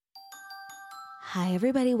Hi,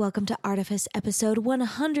 everybody. Welcome to Artifice episode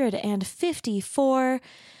 154.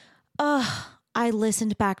 I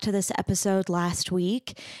listened back to this episode last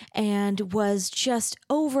week and was just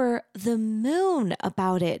over the moon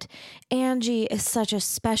about it. Angie is such a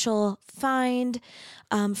special find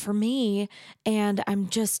for me, and I'm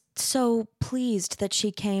just so pleased that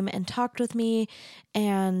she came and talked with me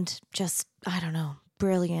and just,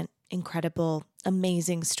 brilliant, incredible,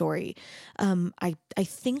 amazing story. I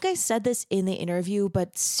think I said this in the interview,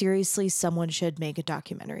 but seriously, someone should make a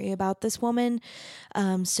documentary about this woman.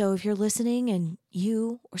 So if you're listening and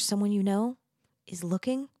you or someone you know is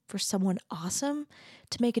looking for someone awesome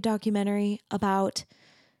to make a documentary about,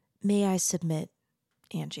 may I submit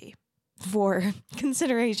Angie for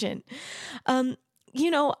consideration. I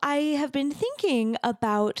have been thinking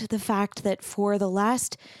about the fact that for the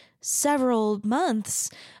last several months,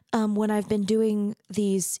 when I've been doing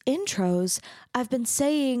these intros, I've been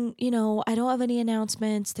saying, I don't have any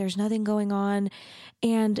announcements. There's nothing going on.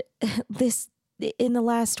 And in the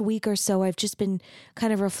last week or so, I've just been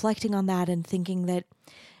kind of reflecting on that and thinking that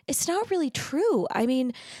it's not really true. I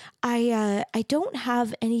mean, I don't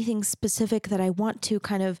have anything specific that I want to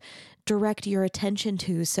kind of direct your attention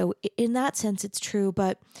to. So in that sense, it's true.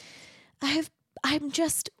 But I'm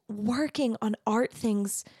just working on art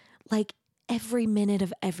things like every minute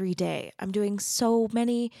of every day. I'm doing so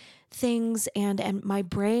many things and my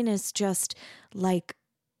brain is just like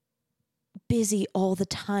busy all the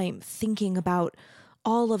time thinking about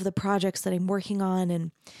all of the projects that I'm working on.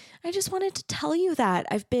 And I just wanted to tell you that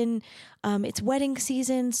I've been, it's wedding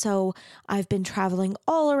season. So I've been traveling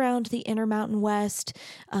all around the Intermountain West,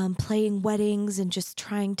 playing weddings and just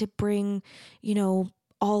trying to bring,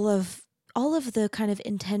 all of the kind of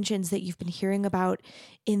intentions that you've been hearing about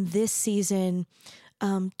in this season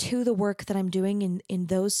to the work that I'm doing in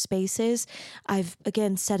those spaces. I've,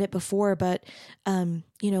 again, said it before, but, in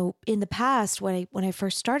the past, when I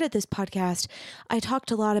first started this podcast, I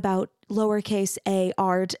talked a lot about lowercase a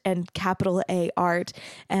art and capital A art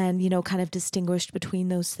and, kind of distinguished between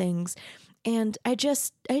those things. And I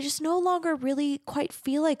just no longer really quite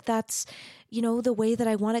feel like that's, the way that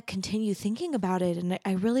I want to continue thinking about it. And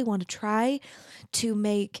I really want to try to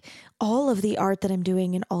make all of the art that I'm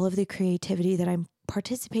doing and all of the creativity that I'm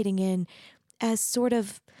participating in as sort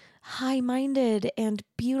of high-minded and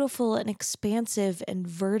beautiful and expansive and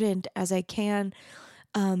verdant as I can.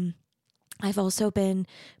 I've also been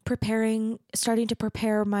starting to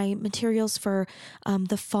prepare my materials for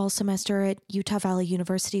the fall semester at Utah Valley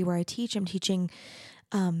University where I teach. I'm teaching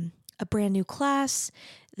a brand new class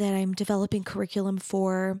that I'm developing curriculum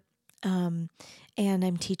for, and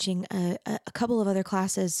I'm teaching a couple of other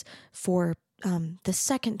classes for the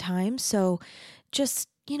second time. So just,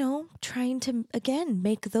 trying to, again,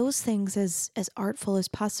 make those things as artful as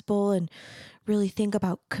possible and really think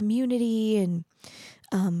about community. And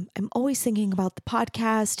I'm always thinking about the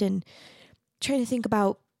podcast and trying to think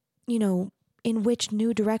about, in which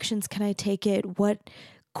new directions can I take it? What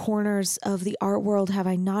corners of the art world have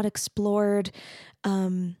I not explored?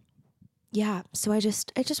 So I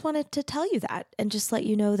just wanted to tell you that and just let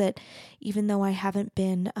you know that even though I haven't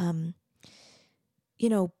been,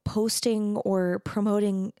 posting or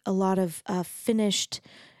promoting a lot of finished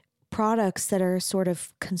products that are sort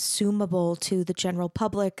of consumable to the general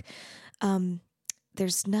public,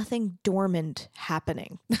 there's nothing dormant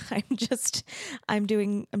happening. I'm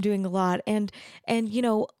doing a lot. And,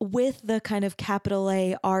 with the kind of capital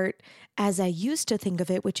A art as I used to think of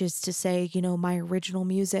it, which is to say, my original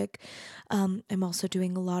music, I'm also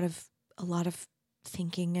doing a lot of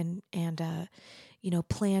thinking and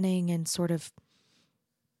planning and sort of,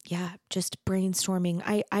 just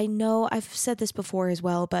brainstorming. I know I've said this before as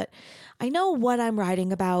well, but I know what I'm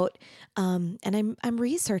writing about. And I'm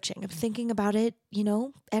researching, I'm thinking about it,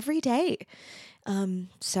 every day.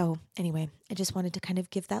 So anyway, I just wanted to kind of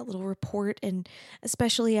give that little report. And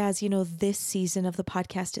especially as, this season of the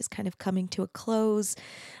podcast is kind of coming to a close.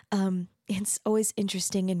 It's always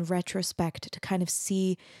interesting in retrospect to kind of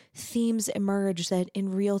see themes emerge that in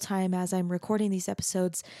real time, as I'm recording these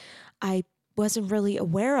episodes, I wasn't really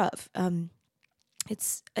aware of.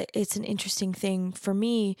 It's an interesting thing for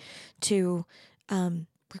me to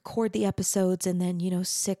record the episodes and then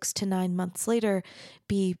 6 to 9 months later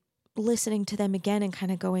be listening to them again and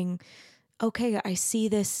kind of going, okay, I see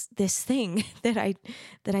this thing that I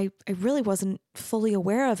really wasn't fully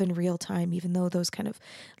aware of in real time, even though those kind of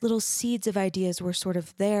little seeds of ideas were sort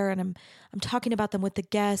of there, and I'm talking about them with the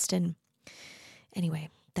guest. And anyway,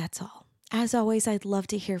 that's all. As always, I'd love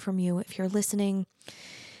to hear from you if you're listening.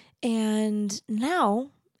 And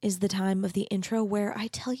now is the time of the intro where I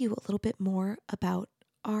tell you a little bit more about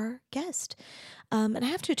our guest. And I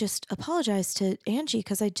have to just apologize to Angie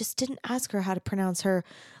because I just didn't ask her how to pronounce her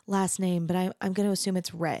last name, but I'm going to assume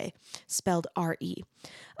it's Re, spelled R-E.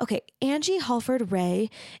 Okay, Angie Halford Re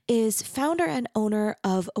is founder and owner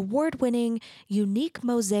of award-winning Unique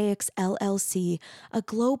Mosaics LLC, a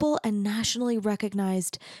global and nationally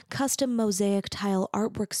recognized custom mosaic tile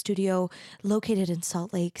artwork studio located in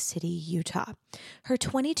Salt Lake City, Utah. Her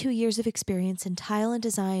 22 years of experience in tile and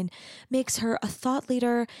design makes her a thought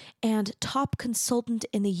leader and top consultant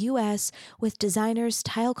in the U.S. with designers,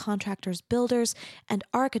 tile contractors, builders, and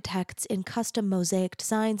architects in custom mosaic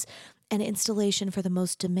designs and installation for the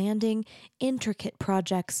most demanding, intricate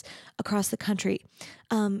projects across the country.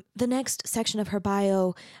 The next section of her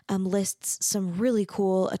bio lists some really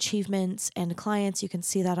cool achievements and clients. You can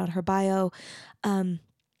see that on her bio.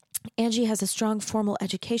 Angie has a strong formal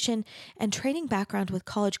education and training background with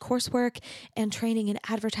college coursework and training in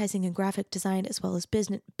advertising and graphic design, as well as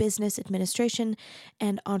business administration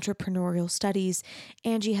and entrepreneurial studies.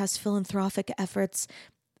 Angie has philanthropic efforts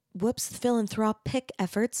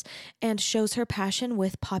and shows her passion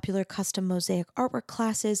with popular custom mosaic artwork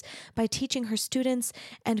classes by teaching her students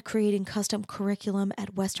and creating custom curriculum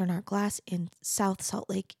at Western Art Glass in South Salt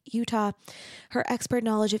Lake, Utah. Her expert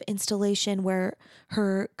knowledge of installation, where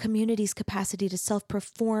her community's capacity to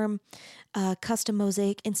self-perform custom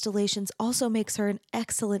mosaic installations also makes her an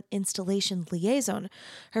excellent installation liaison.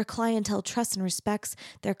 Her clientele trusts and respects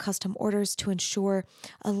their custom orders to ensure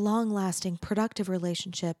a long-lasting, productive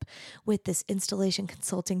relationship with this installation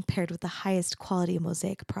consulting paired with the highest quality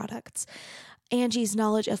mosaic products. Angie's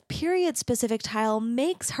knowledge of period-specific tile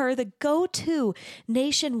makes her the go-to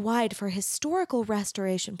nationwide for historical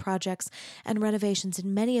restoration projects and renovations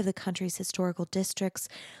in many of the country's historical districts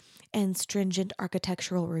and stringent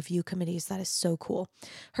architectural review committees. That is so cool.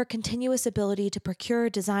 Her continuous ability to procure,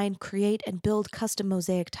 design, create, and build custom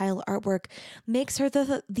mosaic tile artwork makes her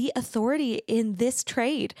the authority in this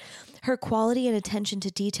trade. Her quality and attention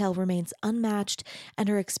to detail remains unmatched, and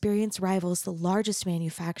her experience rivals the largest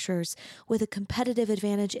manufacturers, with a competitive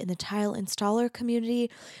advantage in the tile installer community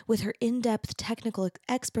with her in-depth technical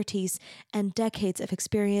expertise and decades of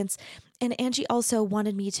experience. And Angie also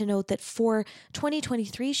wanted me to note that for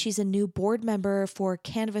 2023, she's a new board member for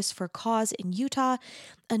Canvas for Cause in Utah,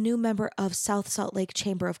 a new member of South Salt Lake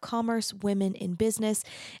Chamber of Commerce, Women in Business,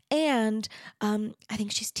 and I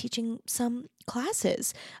think she's teaching some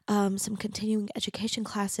classes, some continuing education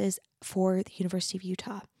classes for the University of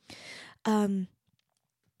Utah.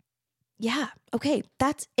 Yeah, okay,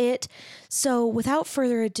 that's it. So without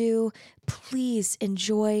further ado, please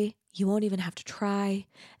enjoy. You won't even have to try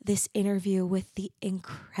this interview with the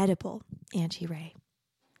incredible Angie Re.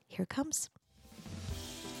 Here it comes.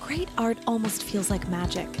 Great art almost feels like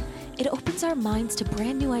magic. It opens our minds to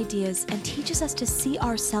brand new ideas and teaches us to see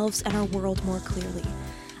ourselves and our world more clearly.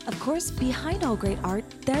 Of course, behind all great art,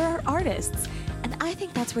 there are artists, and I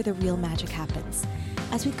think that's where the real magic happens.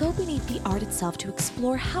 As we go beneath the art itself to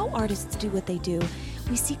explore how artists do what they do,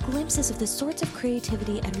 we see glimpses of the sorts of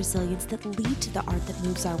creativity and resilience that lead to the art that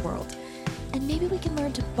moves our world. And maybe we can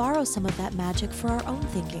learn to borrow some of that magic for our own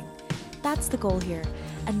thinking. That's the goal here.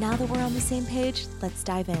 And now that we're on the same page, let's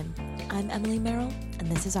dive in. I'm Emily Merrill,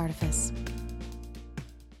 and this is Artifice.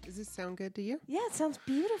 Does this sound good to you? Yeah, it sounds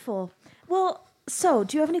beautiful. Well, so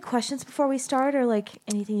do you have any questions before we start, or like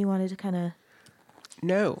anything you wanted to kind of...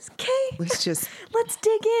 No. Okay. Let's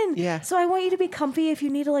dig in. Yeah. So I want you to be comfy. If you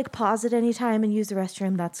need to like pause at any time and use the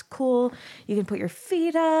restroom, that's cool. You can put your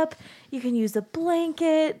feet up. You can use a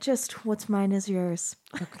blanket. Just what's mine is yours.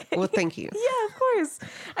 Okay. Well, thank you. Yeah, of course.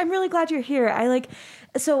 I'm really glad you're here.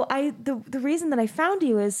 The reason that I found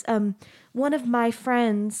you is one of my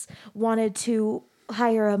friends wanted to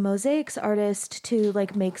hire a mosaics artist to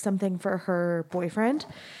like make something for her boyfriend.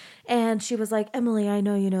 And she was like, Emily, I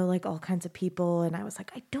know you know like all kinds of people. And I was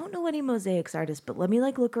like, I don't know any mosaics artists, but let me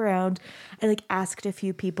like look around. I like asked a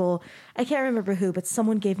few people. I can't remember who, but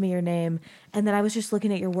someone gave me your name. And then I was just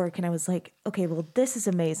looking at your work and I was like, okay, well, this is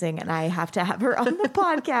amazing. And I have to have her on the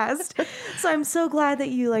podcast. So I'm so glad that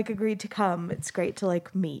you like agreed to come. It's great to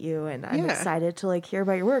like meet you. And I'm excited to like hear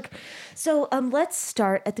about your work. So let's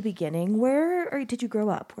start at the beginning. Did you grow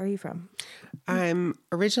up? Where are you from? I'm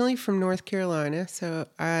originally from North Carolina, so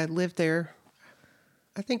I lived there,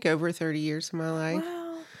 I think, over 30 years of my life.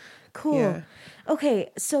 Wow. Cool. Yeah.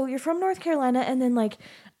 Okay, so you're from North Carolina, and then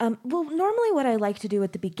normally what I like to do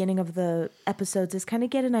at the beginning of the episodes is kind of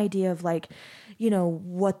get an idea of like, you know,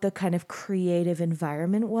 what the kind of creative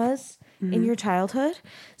environment was in your childhood.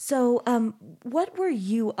 So what were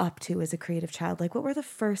you up to as a creative child? Like, what were the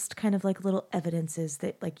first kind of like little evidences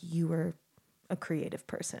that like you were a creative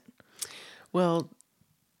person? Well,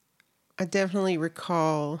 I definitely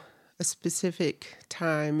recall a specific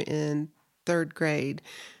time in third grade.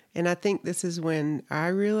 And I think this is when I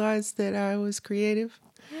realized that I was creative.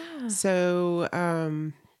 Yeah. So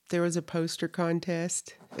there was a poster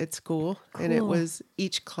contest at school, and it Cool. was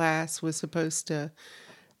each class was supposed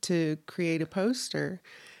to create a poster,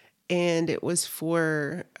 and it was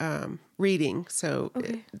for reading. So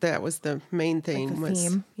Okay. that was the main Like thing. the was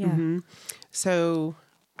theme. Yeah. So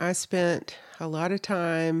I spent a lot of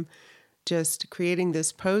time just creating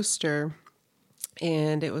this poster,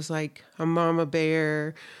 and it was like a mama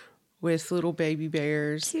bear with little baby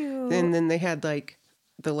bears. Cute. And then they had like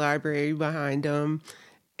the library behind them.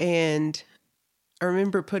 And I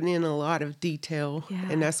remember putting in a lot of detail, Yeah.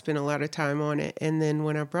 and I spent a lot of time on it. And then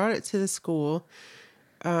when I brought it to the school,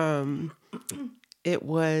 it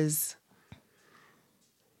was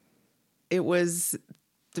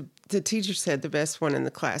the teacher said the best one in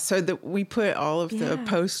the class. So that we put all of the Yeah.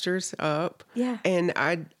 posters up. Yeah. And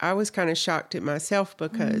I was kind of shocked at myself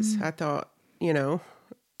because I thought,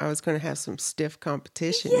 I was going to have some stiff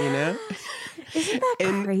competition, Yeah. Isn't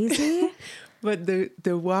that crazy? But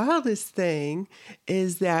the wildest thing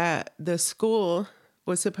is that the school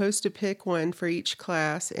was supposed to pick one for each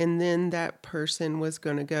class, and then that person was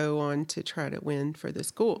going to go on to try to win for the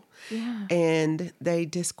school. Yeah. And they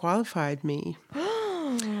disqualified me.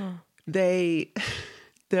 They,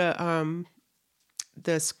 the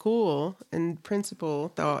school and principal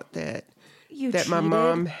thought that You my cheated?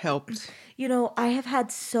 mom helped. You know, I have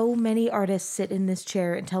had so many artists sit in this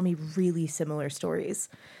chair and tell me really similar stories.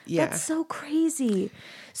 Yeah. That's so crazy.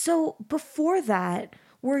 So before that,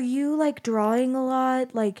 were you like drawing a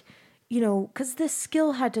lot? Like, you know, because this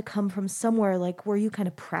skill had to come from somewhere. Like, were you kind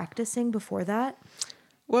of practicing before that?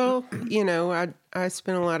 Well, I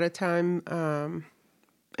spent a lot of time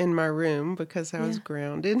in my room because I was Yeah.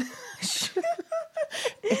 grounded.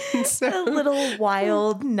 And so, A little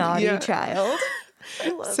wild, naughty Yeah. child. I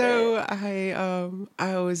love it. so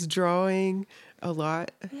I was drawing a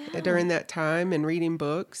lot during that time and reading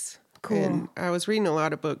books. Cool. And I was reading a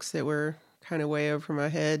lot of books that were kind of way over my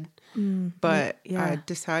head. But yeah. I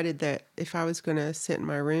decided that if I was going to sit in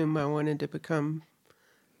my room, I wanted to become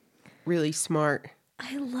really smart.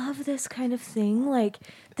 I love this kind of thing. Like,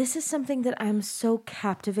 this is something that I'm so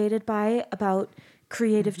captivated by about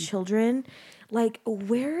creative children. Like,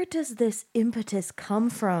 where does this impetus come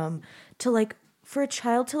from to, like, for a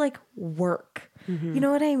child to, like, work? You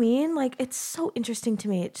know what I mean? Like, it's so interesting to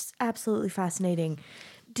me. It's absolutely fascinating.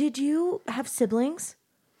 Did you have siblings?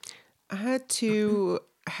 I had two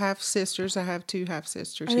half sisters. I have two half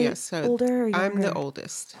sisters. Are they Yes. So older or I'm the younger?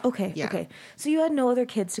 oldest. Okay, Yeah. okay. So you had no other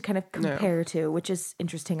kids to kind of compare to, which is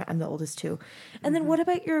interesting. I'm the oldest too. And then what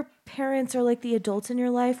about your parents or like the adults in your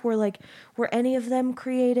life? Were any of them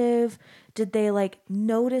creative? Did they like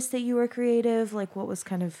notice that you were creative? Like what was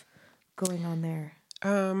kind of going on there?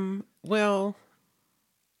 Well,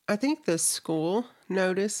 I think the school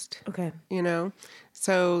noticed, Okay.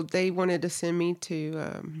 so they wanted to send me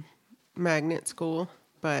to magnet school,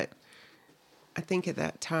 but I think at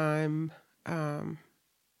that time,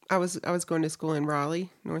 I was going to school in Raleigh,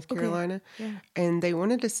 North Carolina, Yeah. and they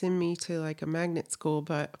wanted to send me to like a magnet school,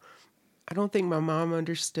 but I don't think my mom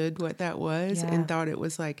understood what that was Yeah. and thought it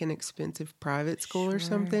was like an expensive private school or Sure.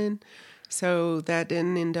 something. So that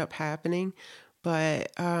didn't end up happening.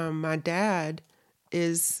 But my dad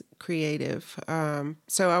is creative.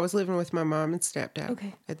 So I was living with my mom and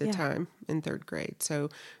stepdad at the time in third grade. So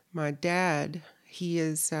my dad, he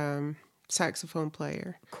is saxophone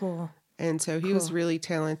player. Cool. And so he was really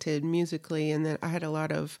talented musically. And then I had a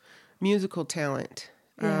lot of musical talent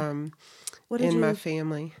in my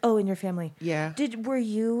family. Oh, in your family. Yeah. Did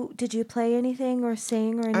you play anything or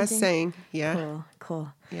sing or anything? I sang. Yeah.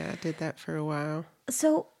 Cool. Yeah, I did that for a while.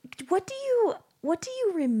 So, what do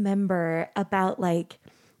you remember about like?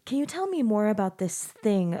 Can you tell me more about this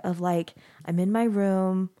thing of like I'm in my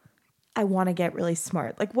room, I want to get really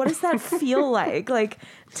smart. Like, what does that feel like? Like,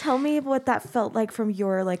 tell me what that felt like from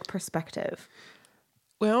your like perspective.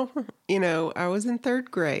 Well, I was in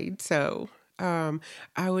third grade, so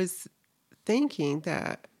I was thinking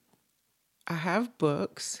that I have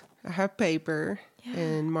books, I have paper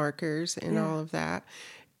and markers and all of that,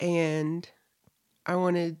 and I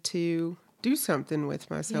wanted to do something with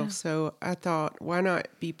myself. Yeah. So I thought, why not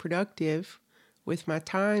be productive with my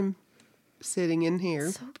time sitting in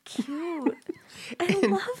here? So cute. I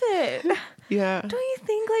love it. Yeah. Don't you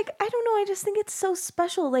think, like, I don't know, I just think it's so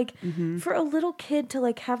special, like, for a little kid to,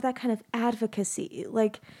 like, have that kind of advocacy.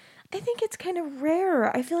 Like, I think it's kind of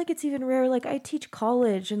rare. I feel like it's even rare. Like, I teach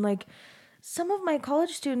college, and, like, some of my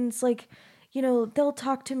college students, like, they'll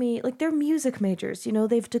talk to me like they're music majors.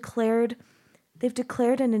 They've declared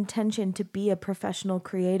an intention to be a professional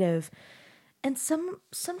creative. And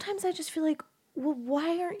sometimes I just feel like, well,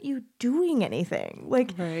 why aren't you doing anything?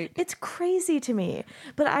 Like, Right. it's crazy to me.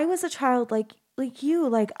 But I was a child like you,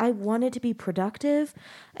 like I wanted to be productive.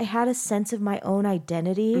 I had a sense of my own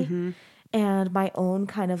identity and my own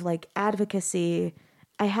kind of like advocacy.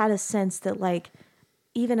 I had a sense that like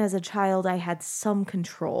even as a child I had some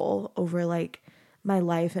control over like my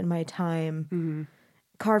life and my time,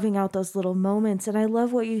 carving out those little moments. And I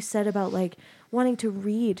love what you said about like wanting to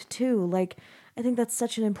read too. Like I think that's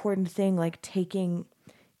such an important thing, like taking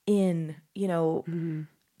in,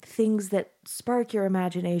 things that spark your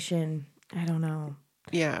imagination. I don't know.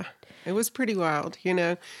 Yeah, it was pretty wild,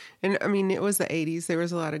 And I mean, it was the 80s. There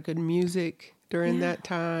was a lot of good music during that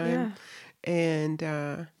time. And,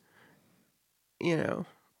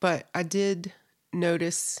 but I did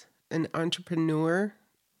notice an entrepreneur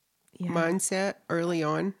mindset early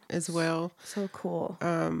on as well. So cool.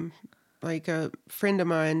 Like a friend of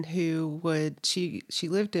mine she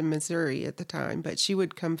lived in Missouri at the time, but she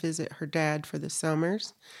would come visit her dad for the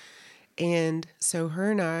summers. And so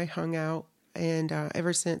her and I hung out, and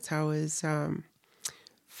ever since I was I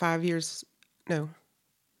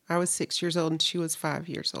was 6 years old and she was 5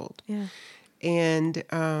 years old. Yeah. And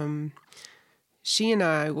she and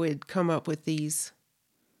I would come up with these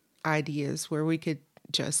ideas where we could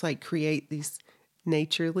just like create these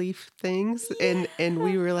nature leaf things. And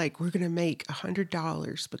we were like, we're going to make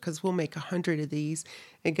 $100 because we'll make 100 of these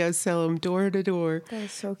and go sell them door to door. That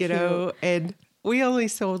is so cute. And we only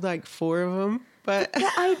sold like 4 of them, but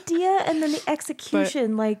the idea and then the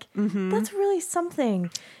execution, that's really something.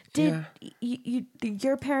 Did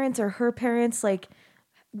your parents or her parents, like,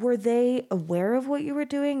 were they aware of what you were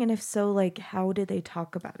doing? And if so, like, how did they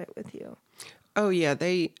talk about it with you? Oh yeah,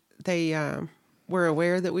 they were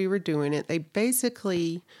aware that we were doing it. They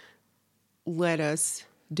basically let us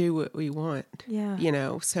do what we want. Yeah.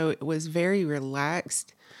 So it was very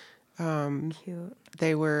relaxed. Cute.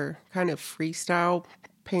 They were kind of freestyle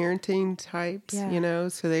parenting types,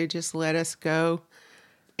 so they just let us go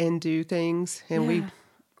and do things, and we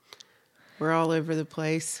were all over the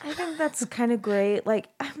place. I think that's kind of great. Like,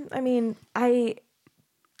 I mean,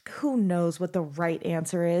 who knows what the right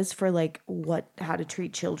answer is for like how to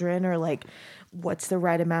treat children, or like what's the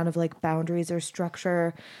right amount of like boundaries or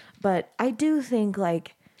structure. But I do think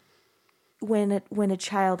like when a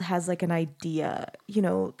child has like an idea,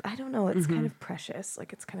 I don't know, it's kind of precious.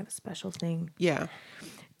 Like it's kind of a special thing. Yeah.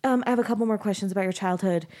 I have a couple more questions about your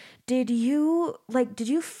childhood. Did you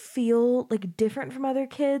feel like different from other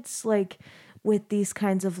kids? Like with these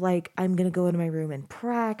kinds of like, I'm going to go into my room and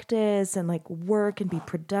practice and like work and be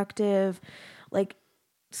productive. Like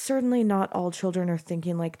certainly not all children are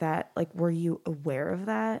thinking like that. Like, were you aware of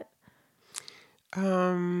that?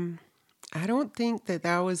 I don't think that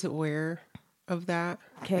I was aware of that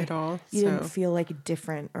at all. You didn't feel like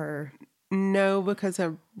different or... No, because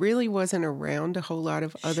I really wasn't around a whole lot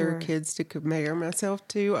of other kids to compare myself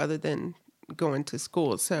to other than going to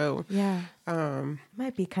school. So yeah,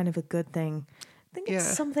 might be kind of a good thing. I think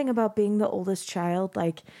it's something about being the oldest child.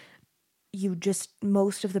 Like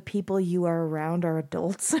most of the people you are around are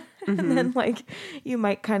adults. And then like you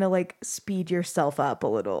might kind of like speed yourself up a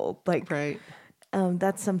little. Like, right.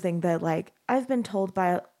 That's something that like I've been told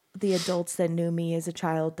by the adults that knew me as a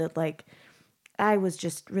child, that like I was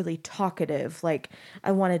just really talkative. Like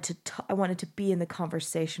I wanted to be in the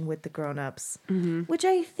conversation with the grown-ups, which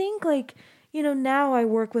I think like, now I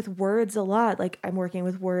work with words a lot. Like I'm working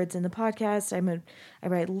with words in the podcast. I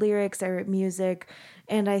write lyrics, I write music.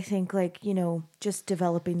 And I think like, just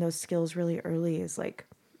developing those skills really early is like,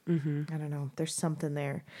 I don't know, there's something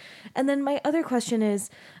there. And then my other question is,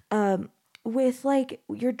 with like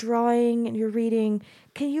your drawing and your reading,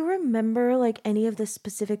 can you remember like any of the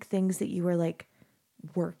specific things that you were like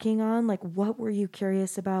working on? Like what were you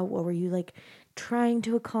curious about? What were you like trying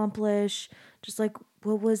to accomplish? Just like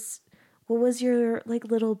what was your like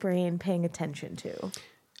little brain paying attention to?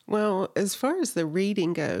 Well, as far as the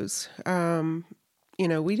reading goes,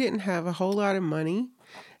 we didn't have a whole lot of money,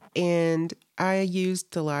 and I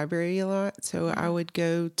used the library a lot. So I would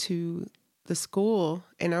go to the school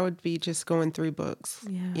and I would be just going through books.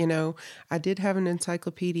 Yeah. I did have an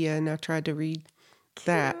encyclopedia and I tried to read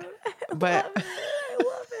that. But I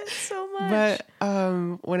love it so much.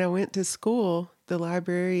 But when I went to school, the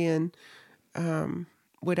librarian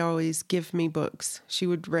would always give me books. She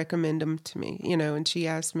would recommend them to me, and she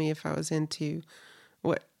asked me if I was into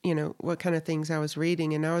what kind of things I was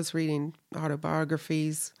reading. And I was reading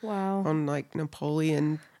autobiographies Wow. on like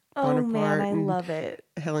Napoleon Oh man, Bonaparte I and love it.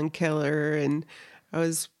 Helen Keller, and I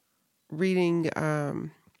was reading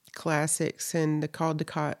classics and the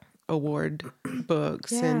Caldecott Award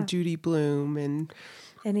books Yeah. and Judy Blume and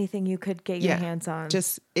Anything you could get your hands on.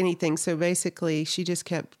 just anything. So basically, she just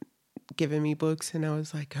kept giving me books, and I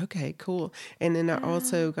was like, okay, cool. And then I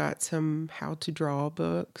also got some how to draw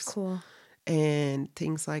books. Cool. And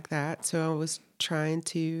things like that. So I was trying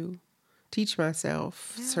to teach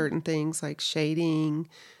myself certain things like shading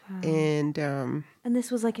and And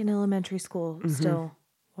this was like in elementary school still.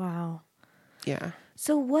 Wow. yeah.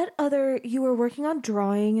 So what other, you were working on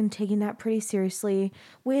drawing and taking that pretty seriously.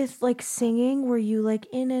 With like singing, were you like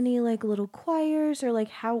in any like little choirs or like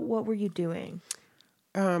what were you doing?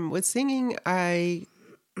 With singing, I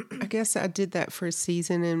guess I did that for a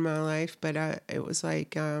season in my life, but it was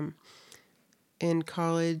like in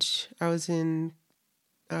college I was in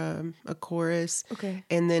a chorus. Okay.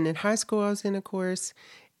 And then in high school I was in a chorus,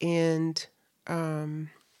 and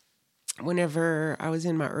whenever I was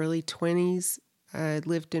in my early 20s, I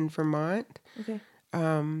lived in Vermont Okay.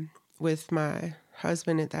 with my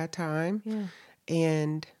husband at that time. Yeah.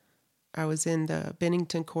 And I was in the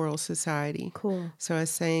Bennington Choral Society. Cool. So I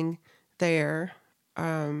sang there.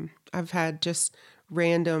 I've had just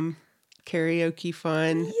random karaoke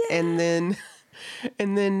fun. Yeah.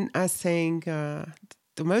 And then I sang,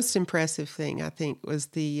 the most impressive thing I think was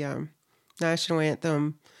the national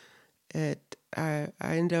anthem. I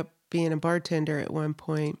ended up being a bartender at one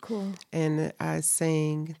point. Cool. And I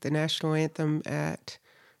sang the national anthem at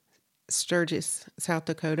Sturgis, South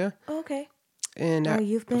Dakota. Oh, okay. And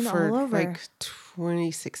You've been for all over. like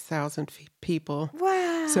 26,000 people.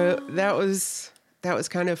 Wow. So that was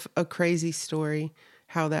kind of a crazy story,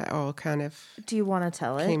 how that all kind of Do you want to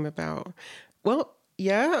tell it? came about. Well,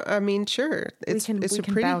 yeah, I mean, sure. We can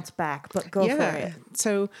bounce back, but go for it.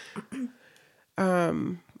 So,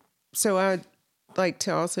 so I'd like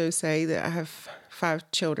to also say that I have 5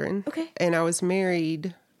 children. Okay. And I was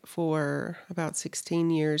married for about 16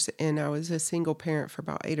 years, and I was a single parent for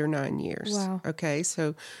about 8 or 9 years. Wow. Okay.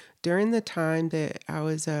 So during the time that I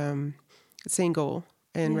was single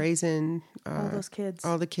and raising All those kids.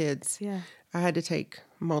 all the kids, Yeah. I had to take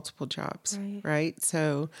multiple jobs. Right. Right.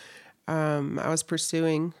 So I was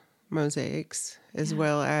pursuing mosaics as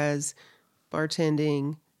well as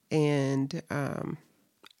bartending and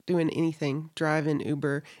doing anything, driving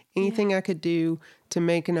Uber, anything I could do to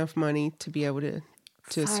make enough money to be able to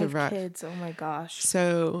 5 survive. kids. Oh my gosh.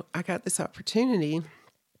 So I got this opportunity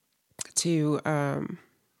to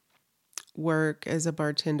work as a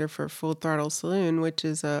bartender for Full Throttle Saloon, which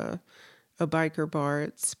is a biker bar.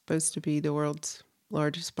 It's supposed to be the world's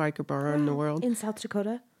largest biker bar in the world. In South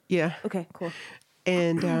Dakota? Yeah. Okay, cool.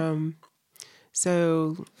 And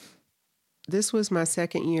so this was my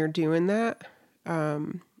second year doing that.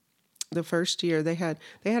 The first year they had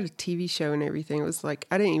a TV show and everything. It was like,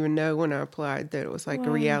 I didn't even know when I applied that it was like a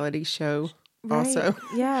reality show also.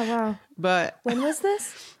 Yeah, wow. But When was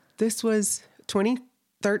this? this was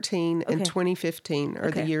 2013 and Okay. 2015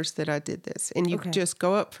 are the years that I did this. And you could just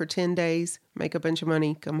go up for 10 days, make a bunch of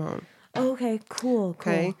money, come home. Okay, cool.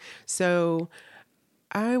 Okay. So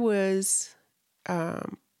I was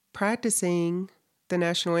practicing the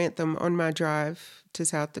national anthem on my drive to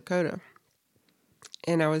South Dakota.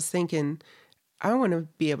 And I was thinking, I want to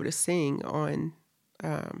be able to sing on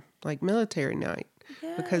like military night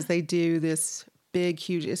because they do this big,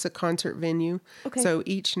 huge, it's a concert venue. Okay. So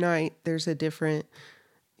each night there's a different,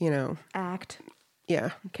 Act. yeah,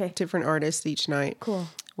 Okay. different artists each night. Cool.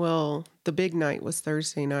 Well, the big night was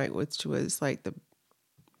Thursday night, which was like the,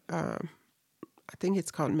 I think it's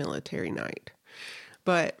called military night.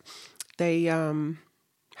 But they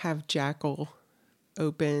have Jackal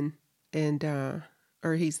open and,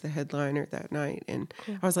 or he's the headliner that night. And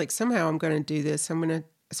I was like, somehow I'm going to do this.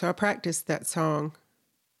 So I practiced that song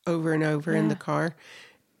over and over in the car.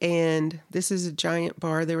 And this is a giant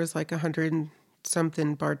bar. There was like 100 and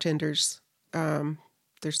something bartenders.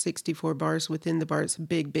 There's 64 bars within the bar. It's a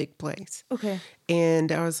big, big place. Okay.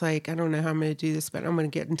 And I was like, I don't know how I'm going to do this, but I'm going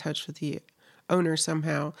to get in touch with the owner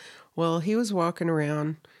somehow. Well, he was walking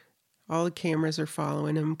around. All the cameras are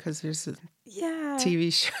following him because there's a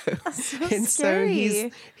TV show. So and scary. so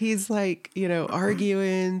he's like,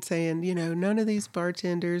 arguing, saying, none of these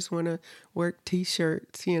bartenders want to work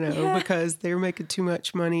T-shirts, because they're making too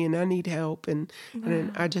much money and I need help. And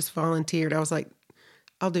I just volunteered. I was like,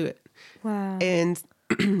 I'll do it. Wow. And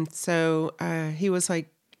so he was like,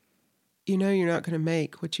 you're not going to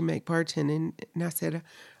make what you make bartending. And I said,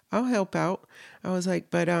 I'll help out. I was like,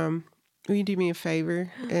 but will you do me a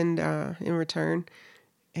favor and in return?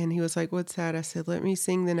 And he was like, what's that? I said, let me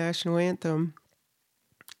sing the national anthem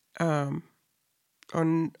on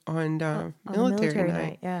On the military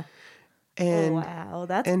night. Yeah. And wow,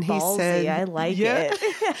 that's and he ballsy. said, I like yeah.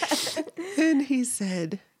 it. And he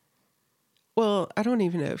said, well, I don't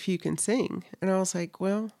even know if you can sing. And I was like,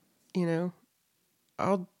 well,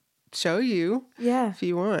 I'll show you Yeah. if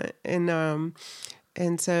you want.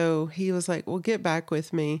 And so he was like, well, get back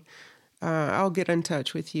with me. I'll get in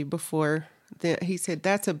touch with you before. He said,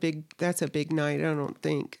 that's a big night. I don't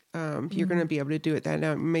think you're going to be able to do it that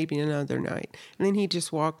night, maybe another night. And then he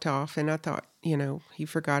just walked off, and I thought, he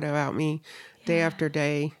forgot about me day after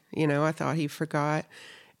day. I thought he forgot.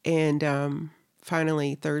 And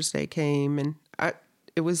finally Thursday came, and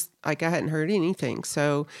it was like I hadn't heard anything.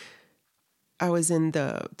 So I was in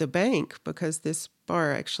the bank, because this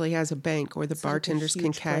bar actually has a bank where the bartenders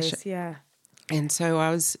can cash place. Yeah. And so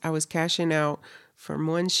I was cashing out from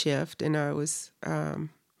one shift, and I was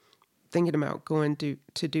thinking about going to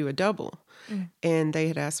do a double. And they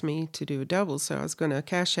had asked me to do a double, so I was going to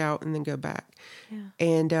cash out and then go back. Yeah.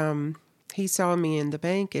 And he saw me in the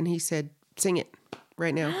bank, and he said, sing it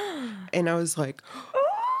right now. And I was like,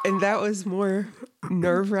 and that was more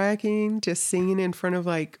nerve-wracking, just singing in front of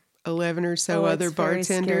like 11 or so other it's very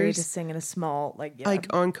bartenders. scary to sing in a small, like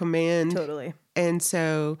on command. Totally. And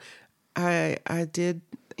so I did,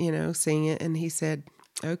 sing it, and he said,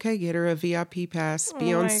 okay, get her a VIP pass,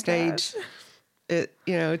 be on stage at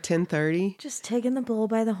 10:30. Just taking the bull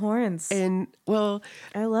by the horns. And well,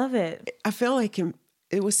 I love it. I feel like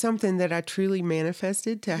it was something that I truly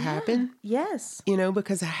manifested to happen. Yes.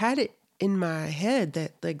 Because I had it in my head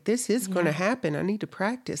that like this is going to happen. I need to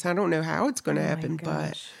practice. I don't know how it's going to happen,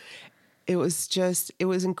 but it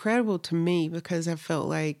was incredible to me, because I felt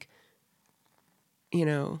like,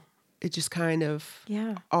 it just kind of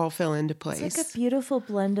all fell into place. It's like a beautiful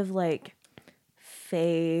blend of like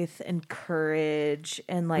faith and courage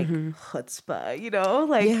and like chutzpah,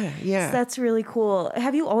 like yeah. So that's really cool.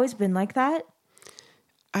 Have you always been like that?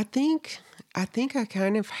 I think I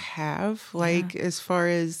kind of have, like, as far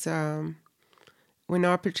as when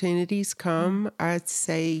opportunities come, I'd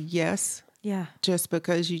say yes. Yeah. Just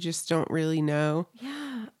because you just don't really know.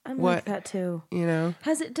 Yeah, I'm like that too.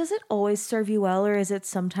 Does it always serve you well, or is it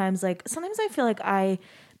sometimes I feel like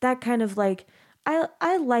that kind of like,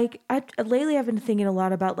 lately I've been thinking a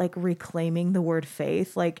lot about like reclaiming the word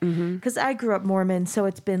faith, like, because I grew up Mormon, so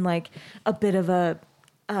it's been like a bit of a,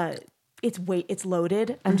 it's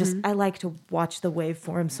loaded. I like to watch the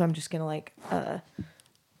waveform, so I'm just gonna like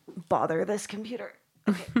bother this computer.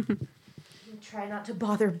 Okay. Try not to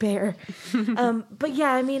bother Bear. But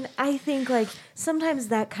yeah, I mean, I think like sometimes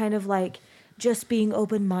that kind of like just being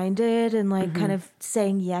open-minded and like kind of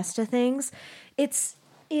saying yes to things, it's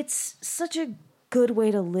such a good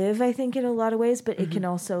way to live, I think, in a lot of ways, but it can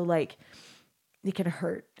also like, it can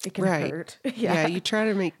hurt. It can hurt. Yeah, you try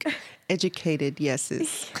to make educated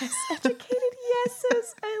yeses. Yes, educated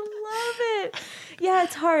yeses. I love it. Yeah,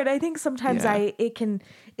 it's hard. I think sometimes it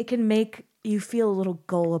can make you feel a little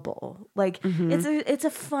gullible. Like it's a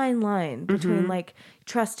fine line between like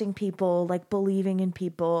trusting people, like believing in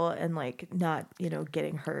people, and like not,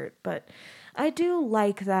 getting hurt. But I do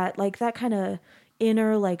like that kind of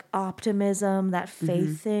inner like optimism, that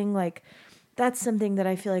faith thing. Like that's something that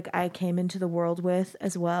I feel like I came into the world with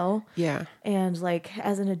as well. Yeah. And like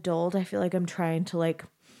as an adult, I feel like I'm trying to like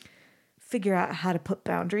figure out how to put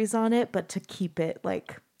boundaries on it, but to keep it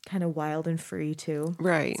like kind of wild and free too.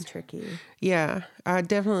 Right. It's tricky. Yeah. I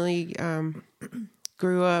definitely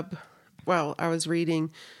grew up, well, I was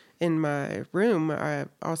reading in my room. I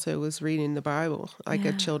also was reading the Bible, like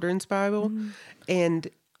a children's Bible. And,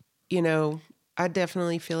 I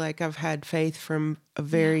definitely feel like I've had faith from a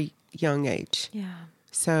very young age. Yeah.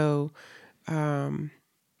 So, I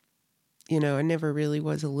never really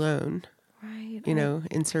was alone. Right.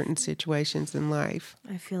 In certain situations in life.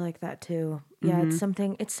 I feel like that too. Yeah, it's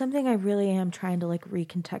something I really am trying to like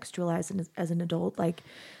recontextualize as an adult. Like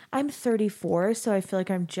I'm 34, so I feel like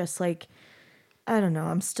I'm just like, I don't know,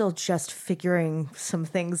 I'm still just figuring some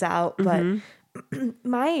things out, but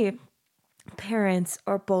my parents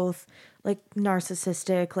are both like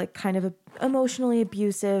narcissistic, like kind of emotionally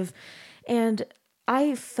abusive, and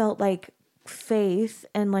I felt like faith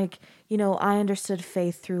and like, I understood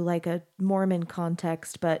faith through like a Mormon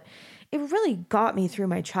context, but it really got me through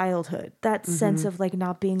my childhood. That sense of like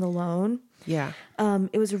not being alone. Yeah.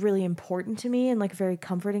 It was really important to me and like very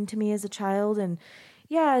comforting to me as a child. And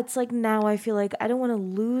yeah, it's like now I feel like I don't want to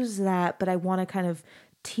lose that, but I want to kind of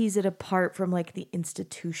tease it apart from like the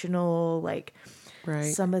institutional, like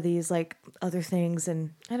some of these like other things.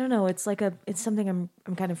 And I don't know, it's like it's something I'm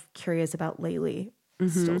kind of curious about lately.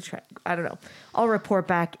 Still trying. I don't know. I'll report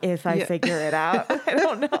back if I figure it out. I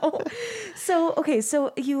don't know. So, okay.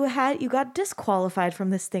 So you got disqualified from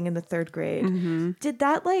this thing in the third grade. Mm-hmm. Did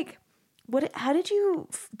that how did you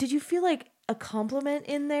feel like a compliment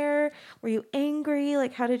in there? Were you angry?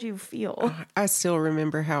 Like, how did you feel? I still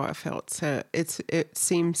remember how I felt. So it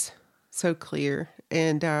seems so clear.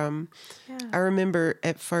 And I remember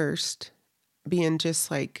at first being just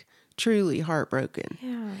like truly heartbroken.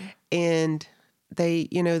 Yeah. And they,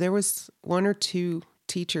 there was one or two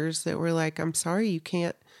teachers that were like, I'm sorry, you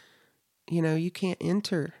can't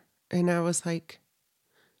enter. And I was like,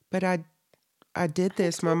 but I did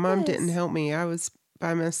this. My mom didn't help me. I was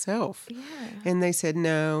by myself. Yeah. And they said,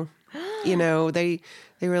 no, they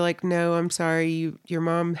were like, no, I'm sorry. Your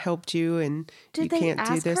mom helped you and you can't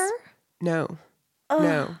do this. Her? No,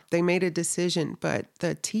 no, they made a decision, but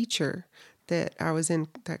the teacher that I was in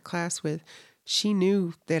that class with, she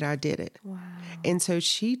knew that I did it. Wow. And so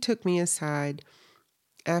she took me aside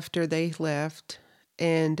after they left,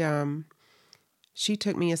 and she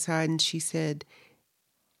took me aside and she said,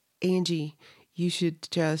 Angie, you should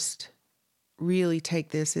just really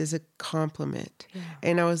take this as a compliment. Yeah.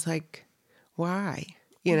 And I was like, why?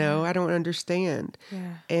 I don't understand.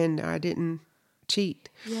 Yeah. And I didn't cheat.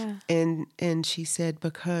 Yeah. And she said,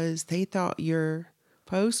 because they thought your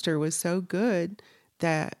poster was so good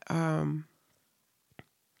that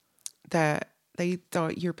that they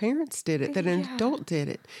thought your parents did it, that an adult did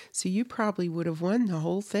it. So you probably would have won the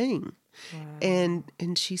whole thing. Wow.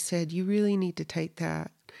 And she said, you really need to take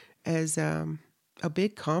that as a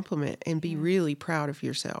big compliment and be really proud of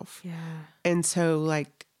yourself. Yeah. And so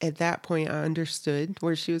like at that point I understood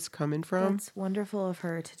where she was coming from. That's wonderful of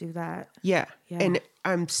her to do that. Yeah. And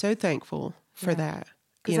I'm so thankful for that.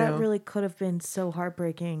 Because that really could have been so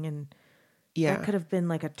heartbreaking, and that could have been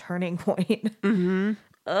like a turning point. Mm-hmm.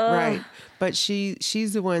 Right. But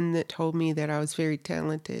she's the one that told me that I was very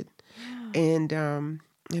talented. Yeah.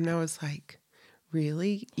 And I was like,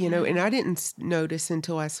 really? And I didn't notice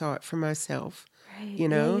until I saw it for myself.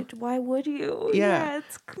 Right. Why would you? Yeah.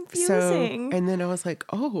 It's confusing. So, and then I was like,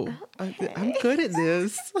 oh, okay. I'm good at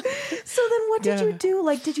this. So then what did you do?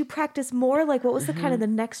 Like, did you practice more? Like, what was the kind of the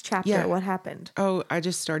next chapter? Yeah. What happened? Oh, I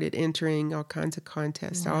just started entering all kinds of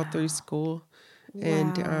contests all through school. Wow.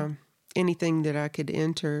 And anything that I could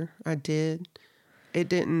enter, I did. It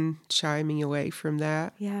didn't shy me away from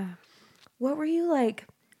that. Yeah. What were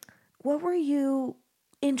you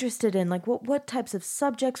interested in? Like, what types of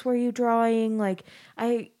subjects were you drawing? Like,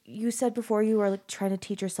 you said before you were like trying to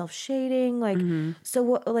teach yourself shading. Like, so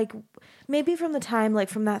what, like maybe from the time, like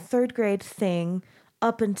from that third grade thing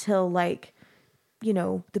up until like,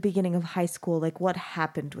 the beginning of high school, like what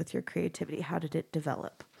happened with your creativity? How did it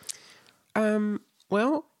develop?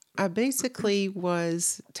 Well, I basically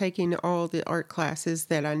was taking all the art classes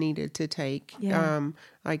that I needed to take. Yeah.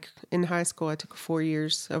 Like in high school, I took 4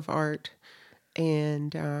 years of art,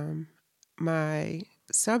 and my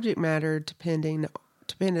subject matter depended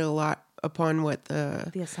a lot upon what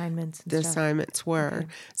the assignments were. Okay.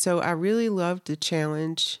 So I really loved the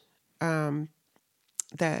challenge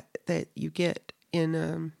that you get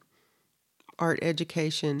in art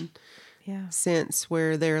education sense,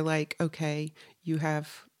 where they're like, okay, you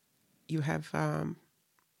have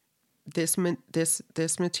this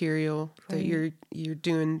material that you're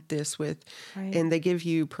doing this with, and they give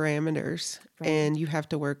you parameters, and you have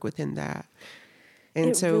to work within that.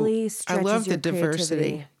 And it so really I love the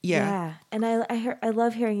diversity. Yeah. And I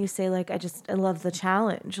love hearing you say, like, I love the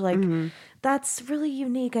challenge. Like, that's really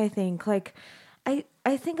unique, I think. Like,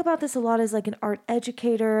 I think about this a lot as like an art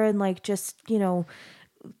educator, and like just,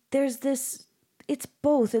 there's this, it's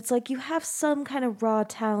both. It's like you have some kind of raw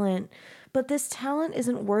talent, but this talent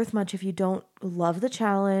isn't worth much if you don't love the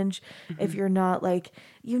challenge, if you're not like,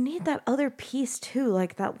 you need that other piece too,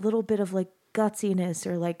 like that little bit of like gutsiness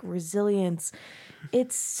or like resilience.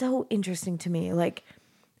 It's so interesting to me. Like,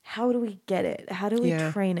 how do we get it? How do we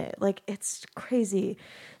train it? Like, it's crazy.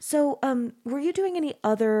 So, were you doing any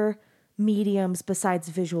other mediums besides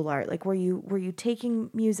visual art? Like, were you taking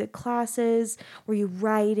music classes? Were you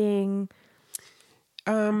writing?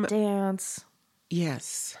 Dance?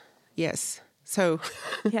 Yes. So,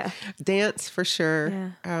 dance for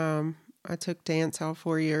sure. Yeah. I took dance all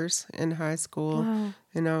 4 years in high school,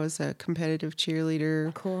 and I was a competitive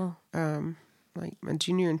cheerleader. Cool. Like my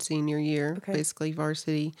junior and senior year, basically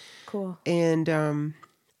varsity. Cool. And, I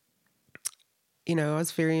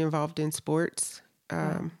was very involved in sports.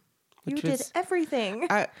 You did everything.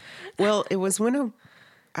 It was when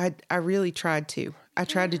I really tried to. I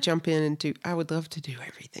tried to jump in and I would love to do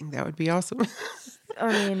everything. That would be awesome.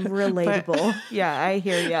 I mean, But relatable. Yeah, I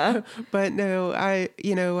hear ya. but no, I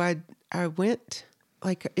went,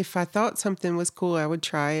 like, if I thought something was cool, I would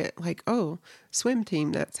try it. Like, oh, swim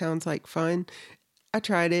team, that sounds like fun. I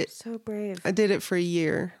tried it. So brave. I did it for a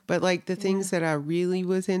year, but like the things that I really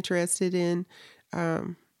was interested in,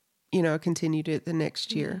 I continued it the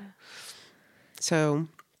next year. So,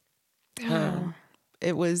 Wow.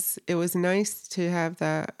 it was nice to have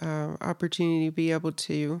that opportunity to be able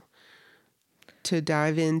to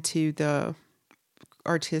dive into the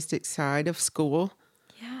artistic side of school.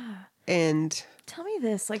 Yeah. And Tell me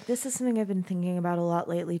this, like this is something I've been thinking about a lot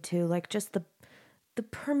lately too, like just the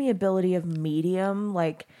permeability of medium,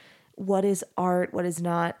 like what is art, what is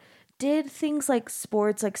not. Did things like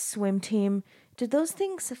sports, like swim team, did those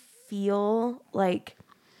things feel like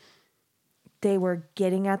they were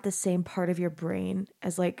getting at the same part of your brain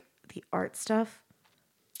as like the art stuff?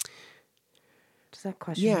 Does that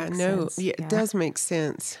question yeah, make no, sense? yeah, it does make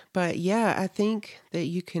sense. But yeah, I think that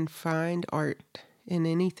you can find art in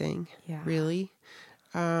anything, Yeah. really.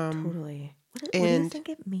 Totally. What do you And think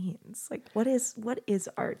it means? Like what is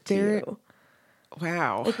art to there, you?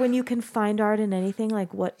 wow. Like when you can find art in anything,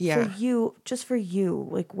 like what for Yeah. you, just for you,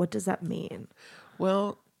 like what does that mean?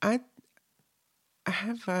 Well, I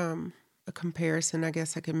have a comparison I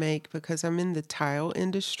guess I could make because I'm in the tile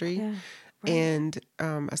industry. Yeah. Right. And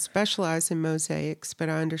I specialize in mosaics, but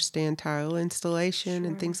I understand tile installation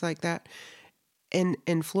and Sure. things like that, and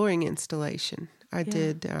flooring installation. I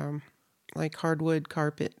did like hardwood,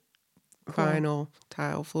 carpet, Cool. vinyl,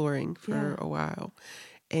 tile flooring for a while,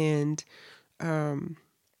 and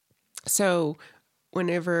so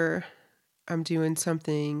whenever I'm doing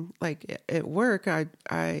something like at work, I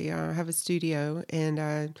have a studio,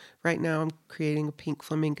 and right now I'm creating a pink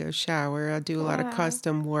flamingo shower. I do a lot of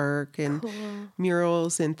custom work and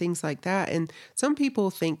murals and things like that. And some people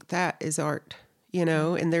think that is art,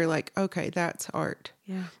 and they're like, okay, that's art.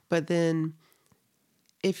 Yeah. But then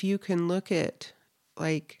if you can look at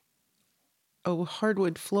like a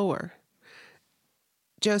hardwood floor,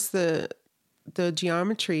 just the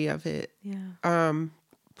geometry of it, Yeah.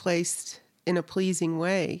 placed in a pleasing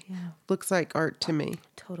way, looks like art to me.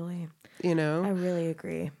 Totally. I I really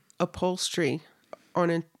agree. upholstery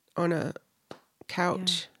on a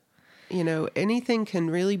couch, anything can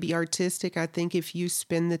really be artistic, I think, if you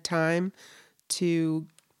spend the time to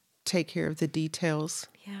take care of the details.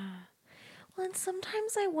 Yeah. Well, and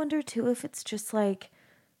sometimes I wonder too if it's just like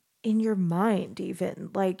in your mind, even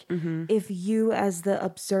like if you as the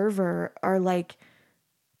observer are like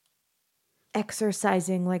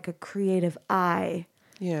exercising like a creative eye,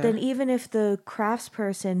 Yeah. then even if the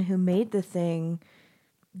craftsperson who made the thing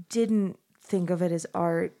didn't think of it as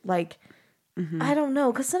art, like I don't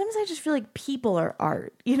know, because sometimes I just feel like people are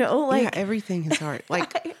art, like Yeah, everything is art.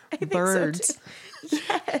 Like I think so birds. too.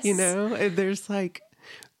 Yes. And there's like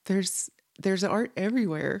there's art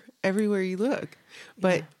everywhere you look.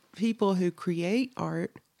 But people who create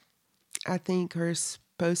art, I think, are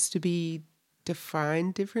supposed to be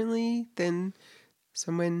defined differently than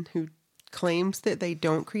someone who claims that they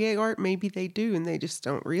don't create art. Maybe they do and they just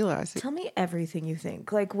don't realize it. Tell me everything you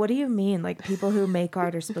think. Like, what do you mean? Like, people who make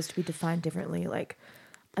art are supposed to be defined differently. Like,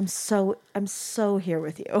 I'm so here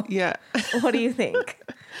with you. Yeah. What do you think?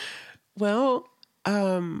 Well,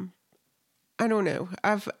 I don't know.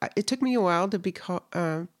 It took me a while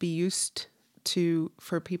to be used to,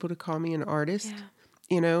 for people to call me an artist,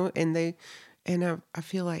 and I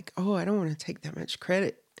feel like, oh, I don't want to take that much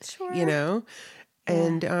credit, Sure.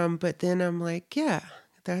 and but then I'm like, yeah,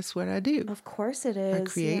 that's what I do. Of course it is. I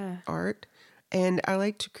create art, and I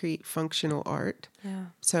like to create functional art. Yeah.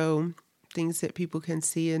 So things that people can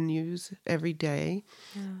see and use every day,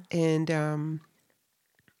 and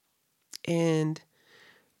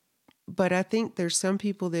but I think there's some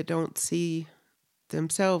people that don't see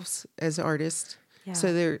themselves as artists. Yeah.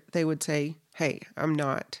 So they would say, "Hey, I'm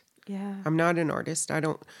not an artist. I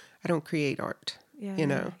don't create art."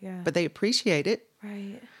 Yeah. But they appreciate it.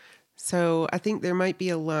 Right. So I think there might be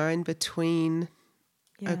a line between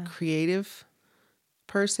a creative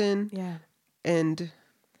person and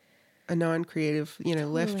a non-creative,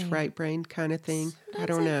 left, right brain kind of thing. Sometimes I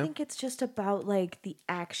don't know. I think it's just about like the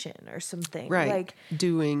action or something. Right. Like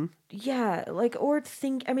doing. yeah, like or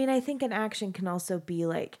think. I mean, I think an action can also be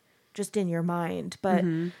like just in your mind, but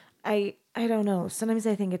I don't know. Sometimes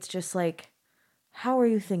I think it's just like, how are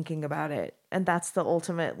you thinking about it? And that's the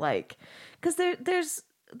ultimate like, because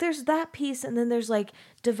there's that piece, and then there's like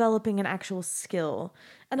developing an actual skill.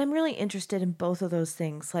 And I'm really interested in both of those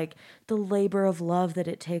things, like the labor of love that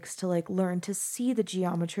it takes to like learn to see the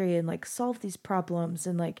geometry and like solve these problems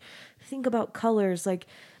and like think about colors. Like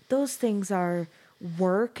those things are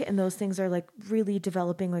work and those things are like really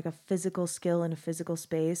developing like a physical skill in a physical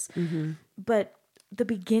space. But the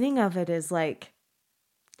beginning of it is like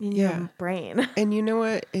in your brain. And you know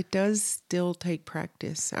what? It does still take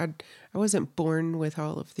practice. I wasn't born with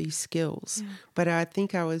all of these skills, but I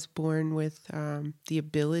think I was born with the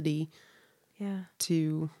ability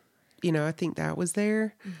to, I think that was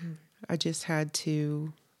there. I just had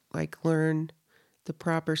to like learn the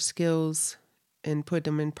proper skills and put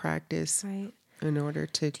them in practice in order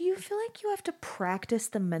to. Do you feel like you have to practice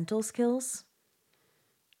the mental skills?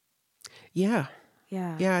 Yeah.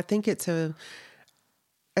 Yeah. Yeah. I think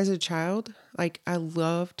as a child, like I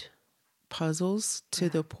loved puzzles to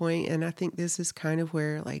the point, and I think this is kind of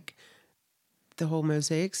where like the whole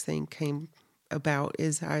mosaics thing came about,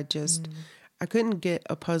 is I couldn't get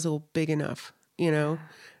a puzzle big enough,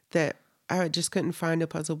 that I just couldn't find a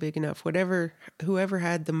puzzle big enough. Whoever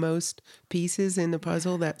had the most pieces in the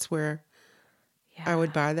puzzle, that's where I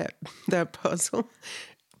would buy that puzzle.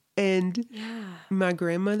 And my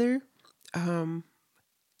grandmother,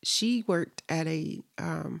 she worked at a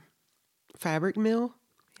fabric mill,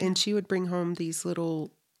 and she would bring home these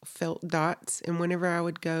little felt dots. And whenever I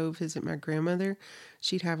would go visit my grandmother,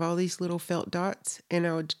 she'd have all these little felt dots, and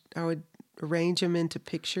I would arrange them into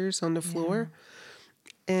pictures on the floor.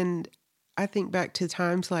 And I think back to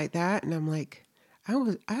times like that, and I'm like, I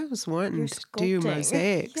was wanting to do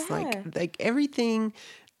mosaics. Like everything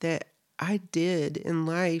that I did in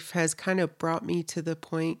life has kind of brought me to the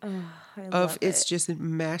point of it's just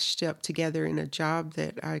mashed up together in a job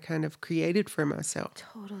that I kind of created for myself.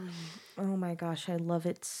 Totally. Oh my gosh, I love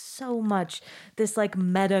it so much. This like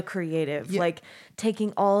meta creative, like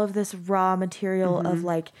taking all of this raw material of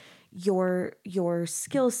like your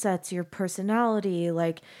skill sets, your personality,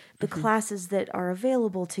 like the classes that are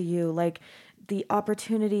available to you, like the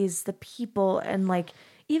opportunities, the people, and like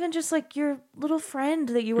even just like your little friend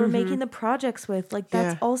that you were making the projects with, like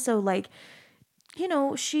that's also like,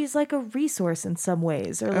 she's like a resource in some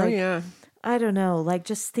ways, or like, I don't know, like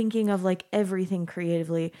just thinking of like everything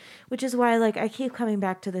creatively, which is why like I keep coming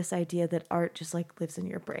back to this idea that art just like lives in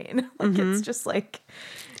your brain. Like it's just like,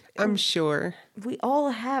 I'm sure we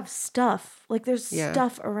all have stuff, like there's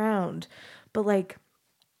stuff around, but like,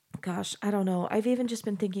 gosh, I don't know. I've even just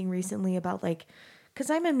been thinking recently about like, because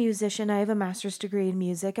I'm a musician, I have a master's degree in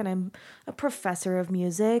music and I'm a professor of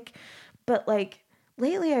music. But like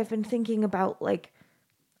lately I've been thinking about like,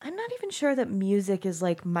 I'm not even sure that music is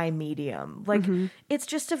like my medium. Like it's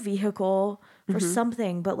just a vehicle for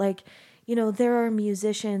something. But like, there are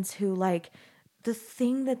musicians who like the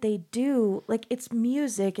thing that they do, like it's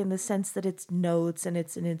music in the sense that it's notes and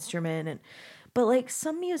it's an instrument. But like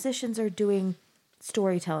some musicians are doing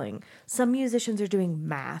storytelling. Some musicians are doing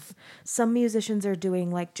math. Some musicians are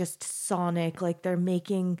doing like just sonic, like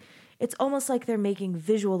it's almost like they're making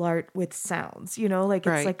visual art with sounds, like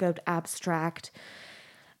it's like an abstract.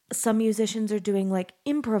 Some musicians are doing like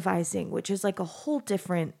improvising, which is like a whole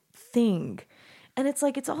different thing. And it's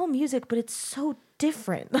like, it's all music, but it's so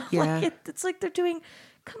different. Like it's like they're doing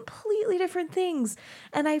completely different things.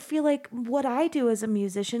 And I feel like what I do as a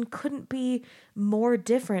musician couldn't be more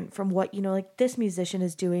different from what, like this musician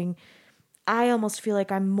is doing. I almost feel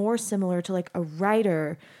like I'm more similar to like a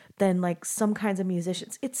writer than like some kinds of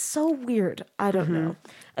musicians. It's so weird. I don't know.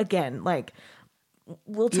 Again, like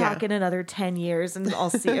we'll talk in another 10 years and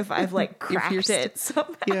I'll see if I've like cracked it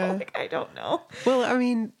somehow. Like, I don't know. Well, I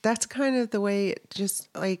mean, that's kind of the way it just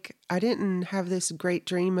like, I didn't have this great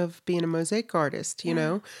dream of being a mosaic artist,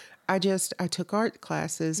 I took art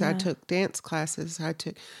classes. I took dance classes. I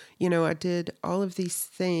did all of these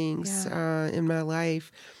things in my life.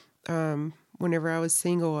 Whenever I was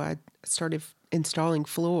single, I started installing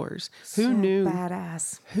floors. Who knew?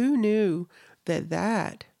 Badass. Who knew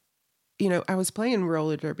that I was playing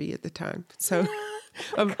roller derby at the time. So,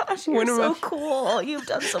 gosh, you're so cool. You've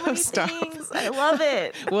done so many things. I love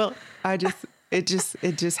it. Well, it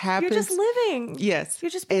just happens. You're just living. Yes.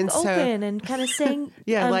 You're just being open and kind of saying,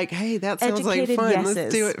 like, hey, that sounds like fun. Yeses.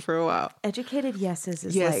 Let's do it for a while. Educated yeses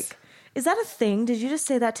is like, is that a thing? Did you just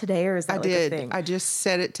say that today, or is that a thing? I just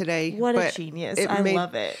said it today. What a genius. I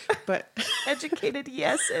love it. But educated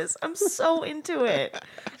yeses. I'm so into it.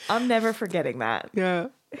 I'm never forgetting that. Yeah.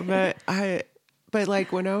 But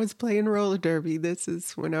like when I was playing roller derby, this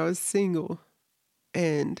is when I was single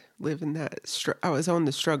and living I was on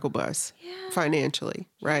the struggle bus financially,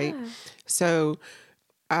 right? Yeah. So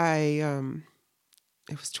it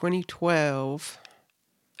was 2012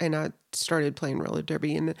 and I started playing roller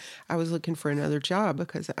derby, and I was looking for another job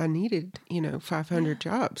because I needed, 500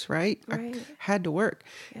 jobs, right? I had to work.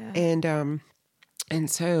 Yeah. And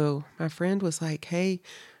so my friend was like, hey,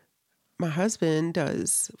 my husband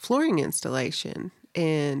does flooring installation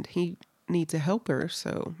and he needs a helper.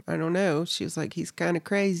 So I don't know. She was like, he's kind of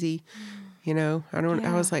crazy. I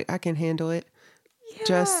was like, I can handle it. Yeah,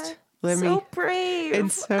 Just let me. So brave.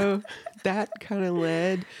 And so that kind of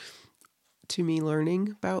led to me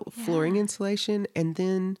learning about flooring installation. And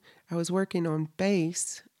then I was working on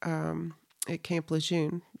base at Camp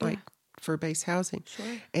Lejeune, like for base housing. Sure.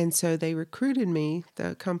 And so they recruited me,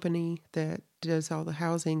 the company that does all the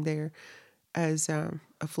housing there, as a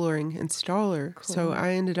flooring installer. Cool. So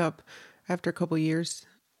I ended up, after a couple of years,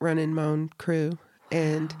 running my own crew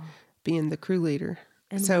and being the crew leader.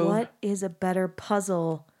 And so, what is a better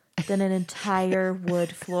puzzle than an entire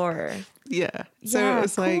wood floor? Yeah. So it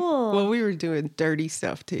was cool. like, well, we were doing dirty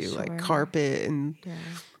stuff too, like carpet and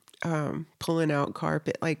pulling out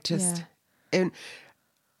carpet, like just, and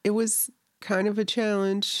it was kind of a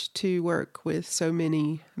challenge to work with so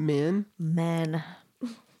many men.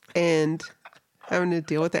 And having to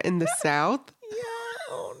deal with that in the South.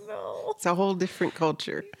 Oh no. It's a whole different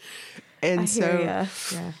culture. And I hear ya.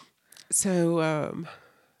 So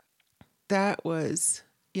that was,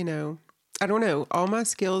 I don't know, all my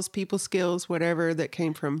skills, people skills, whatever that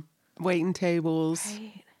came from waiting tables,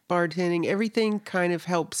 bartending, everything kind of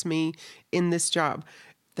helps me in this job.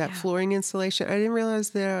 That flooring installation, I didn't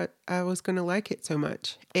realize that I was going to like it so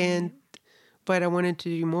much. But I wanted to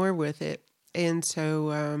do more with it. And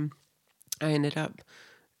so I ended up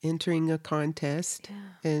entering a contest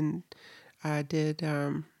and I did,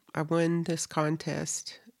 I won this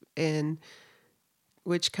contest and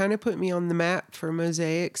which kind of put me on the map for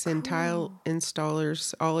mosaics and tile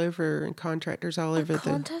installers all over and contractors all over.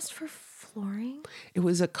 Contest for flooring? It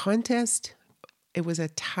was a contest. It was a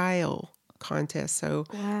tile contest. So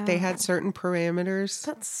they had certain parameters.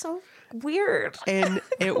 That's so weird. And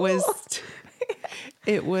it was,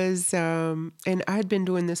 and I'd been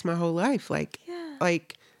doing this my whole life. Like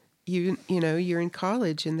you're in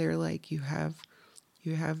college and they're like, you have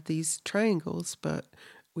these triangles, but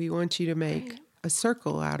we want you to make a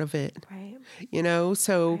circle out of it. Right.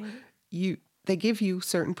 So they give you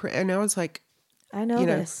certain, and I was like, I know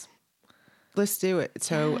this. Let's do it.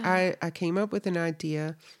 So I came up with an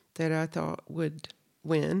idea that I thought would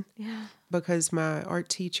win. Yeah. Because my art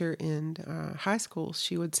teacher in high school,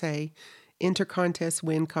 she would say, enter contest,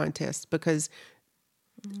 win contest, because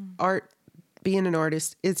being an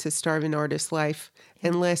artist, it's a starving artist life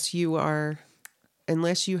unless you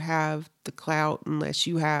have the clout, unless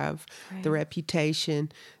you have the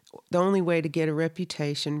reputation. The only way to get a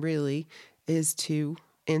reputation really is to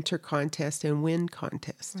enter contest and win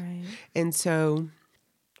contest. Right. And so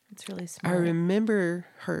it's really smart. I remember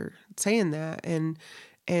her saying that and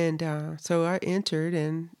so I entered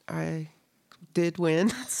and I did win.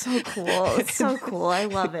 That's so cool. It's so cool. I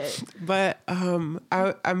love it. But I'm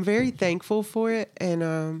very thankful for it. And,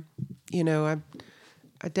 I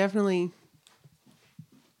definitely,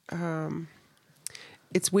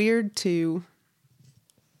 it's weird to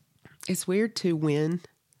win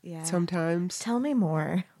sometimes. Tell me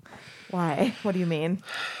more. Why? What do you mean?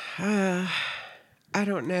 I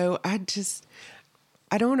don't know. I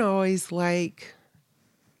don't always like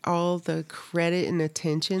all the credit and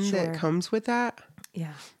attention that comes with that.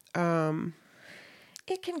 Yeah.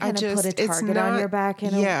 It can kind of put a target on your back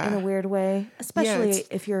in a weird way, especially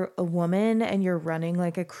if you're a woman and you're running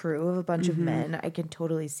like a crew of a bunch of men. I can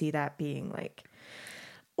totally see that being like,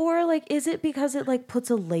 or like, is it because it like puts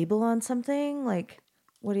a label on something? Like,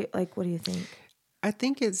 what do you think? I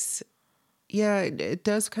think it's, it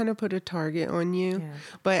does kind of put a target on you,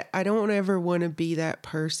 but I don't ever want to be that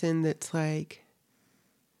person that's like,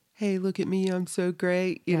 hey, look at me, I'm so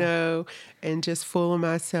great, you know, and just full of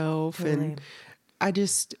myself. Totally.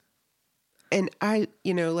 And I,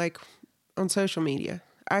 like on social media,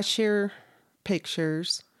 I share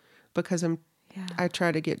pictures because I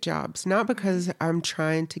try to get jobs, not because I'm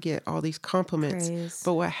trying to get all these compliments,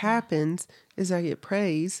 but what happens is I get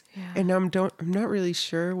praise and I'm not really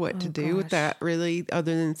sure what to do with that really,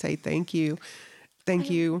 other than say, thank you.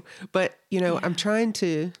 But, I'm trying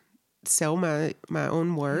to sell my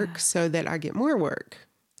own work so that I get more work.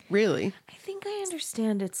 Really. I think I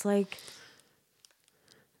understand. It's like,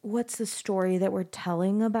 what's the story that we're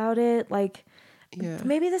telling about it? Like,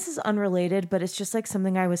 maybe this is unrelated, but it's just like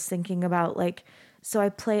something I was thinking about. Like, so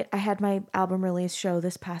I had my album release show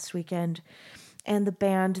this past weekend, and the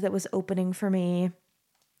band that was opening for me,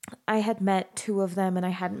 I had met two of them and I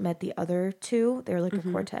hadn't met the other two. They were like a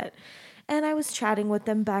quartet. And I was chatting with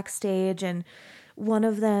them backstage, and one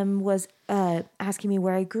of them was asking me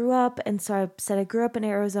where I grew up. And so I said I grew up in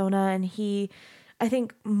Arizona, and he I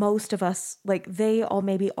think most of us, like they all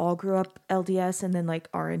maybe all grew up LDS and then like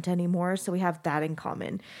aren't anymore. So we have that in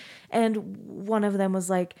common. And one of them was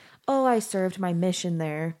like, oh, I served my mission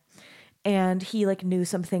there. And he like knew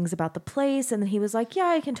some things about the place. And then he was like, yeah,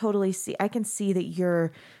 I can see that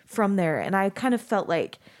you're from there. And I kind of felt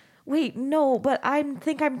like, wait, no, but I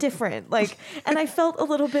think I'm different. Like, and I felt a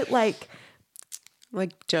little bit like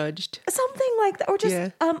judged, something like that, or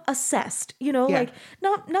just assessed, like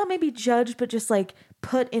not maybe judged, but just like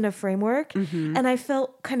put in a framework. And I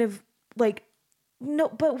felt kind of like, no,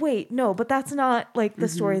 but wait, no, but that's not like the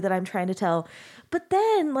story that I'm trying to tell. But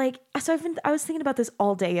then like, so I was thinking about this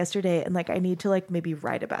all day yesterday, and like I need to like maybe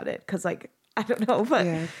write about it because like I don't know,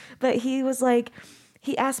 but he was like,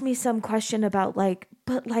 he asked me some question about like,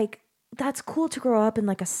 but like that's cool to grow up in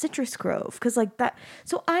like a citrus grove because like that.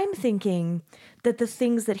 So I'm thinking that the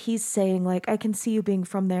things that he's saying, like I can see you being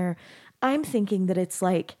from there. I'm thinking that it's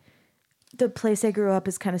like the place I grew up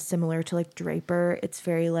is kind of similar to like Draper. It's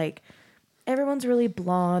very like everyone's really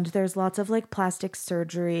blonde. There's lots of like plastic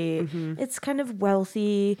surgery. It's kind of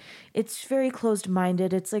wealthy. It's very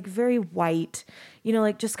closed-minded. It's like very white,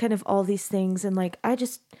 like just kind of all these things. And like, I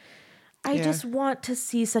just want to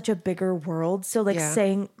see such a bigger world. So like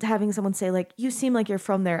having someone say like, you seem like you're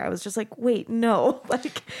from there. I was just like, wait, no,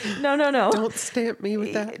 like, no. Don't stamp me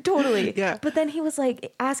with that. Totally. Yeah. But then he was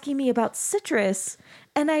like asking me about citrus.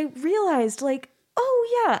 And I realized like,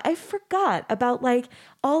 oh yeah, I forgot about like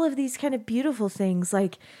all of these kind of beautiful things.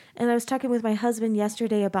 Like, and I was talking with my husband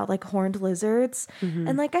yesterday about like horned lizards,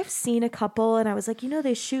 and like I've seen a couple, and I was like,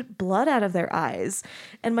 they shoot blood out of their eyes.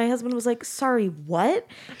 And my husband was like, sorry, what?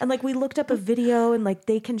 And like we looked up a video, and like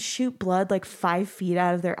they can shoot blood like 5 feet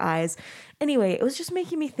out of their eyes. Anyway, it was just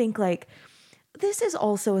making me think like, this is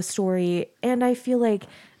also a story. And I feel like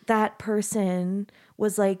that person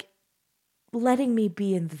was like, letting me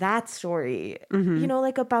be in that story,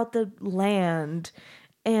 like about the land.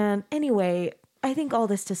 And anyway, I think all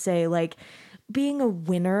this to say, like being a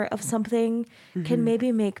winner of something can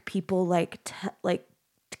maybe make people like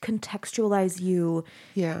contextualize you.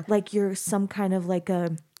 Yeah. Like you're some kind of like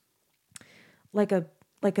a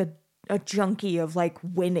junkie of like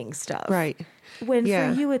winning stuff. Right. When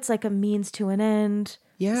for you, it's like a means to an end.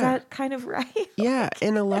 Yeah. Is that kind of right? Yeah.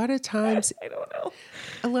 And a lot of times, I don't know.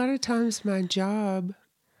 A lot of times my job,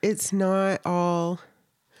 it's not all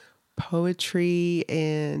poetry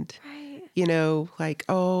and, like,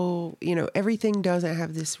 everything doesn't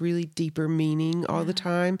have this really deeper meaning all the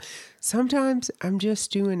time. Sometimes I'm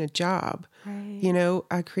just doing a job. Right.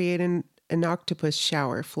 I create an octopus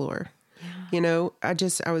shower floor. Yeah.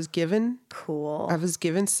 I was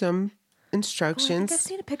given some instructions. I think I've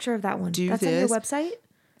seen a picture of that one. That's on your website?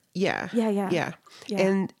 Yeah. Yeah.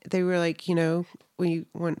 And they were like, we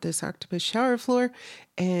want this octopus shower floor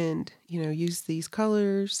and, use these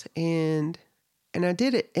colors. And I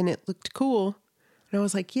did it and it looked cool. And I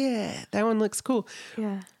was like, yeah, that one looks cool.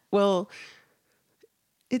 Yeah. Well,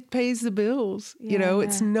 it pays the bills.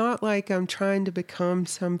 It's not like I'm trying to become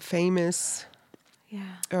some famous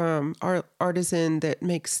artisan that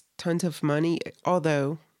makes tons of money,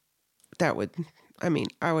 although that would...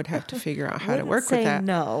 I would have to figure out how to work with that.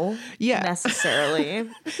 No, necessarily.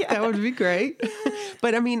 That would be great.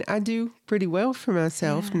 But I do pretty well for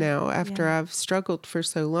myself now after I've struggled for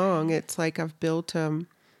so long. It's like I've built a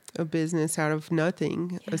business out of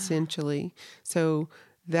nothing, essentially. So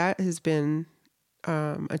that has been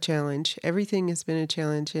a challenge. Everything has been a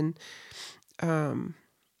challenge. And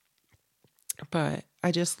but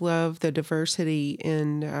I just love the diversity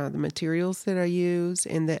in the materials that I use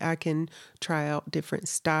and that I can try out different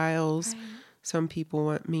styles. Right. Some people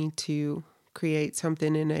want me to create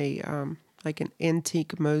something in a like an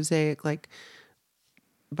antique mosaic, like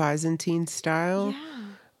Byzantine style,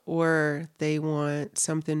 or they want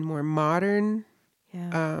something more modern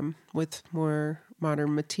with more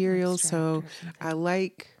modern materials. So I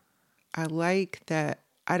like that.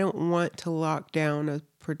 I don't want to lock down a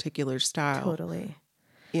particular style. Totally.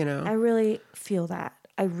 I really feel that.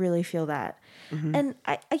 Mm-hmm. And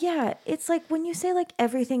it's like when you say like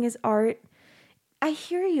everything is art, I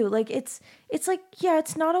hear you. Like it's like,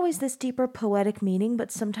 it's not always this deeper poetic meaning,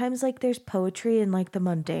 but sometimes like there's poetry in like the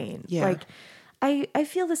mundane. Yeah. Like I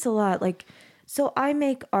feel this a lot. Like, so I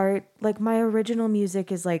make art, like my original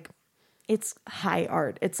music is like, it's high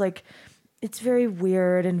art. It's like, it's very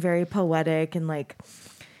weird and very poetic and like,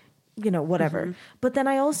 whatever. Mm-hmm. But then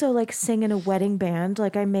I also like sing in a wedding band.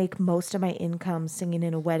 Like I make most of my income singing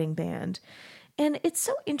in a wedding band. And it's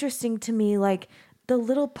so interesting to me, like the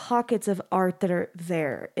little pockets of art that are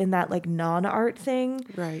there in that like non-art thing.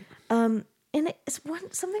 Right. And it's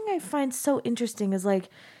something I find so interesting is like,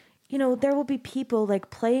 you know, there will be people like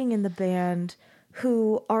playing in the band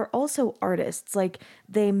who are also artists. Like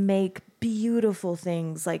they make beautiful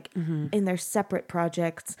things like in their separate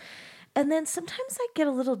projects. And then sometimes I get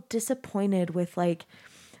a little disappointed with like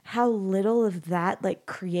how little of that like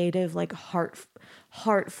creative, like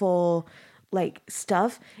heartful like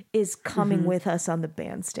stuff is coming with us on the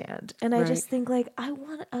bandstand. And I just think like, I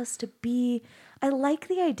want us to be, I like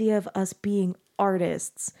the idea of us being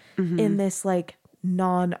artists in this like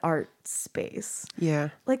non-art space. Yeah.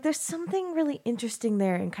 Like there's something really interesting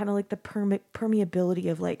there, and kind of like the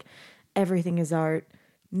permeability of like everything is art,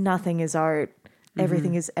 nothing is art,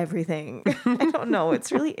 everything is everything. I don't know.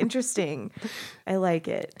 It's really interesting. I like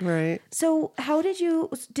it. Right. So how did you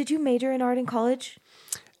major in art in college?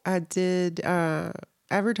 I did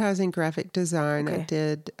advertising, graphic design.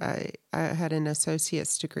 Okay. I had an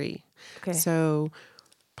associate's degree. Okay. So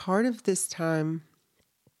part of this time,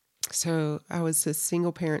 so I was a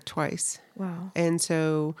single parent twice. Wow. And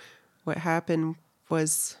so what happened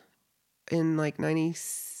was in like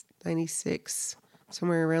 96,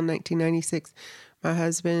 somewhere around 1996, my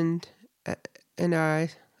husband and I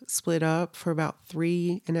split up for about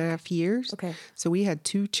 3.5 years. Okay. So we had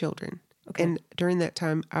 2 children. Okay. And during that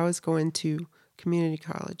time, I was going to community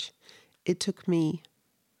college. It took me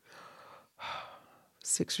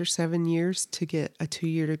 6 or 7 years to get a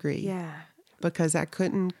 2-year degree. Yeah. Because I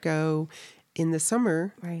couldn't go in the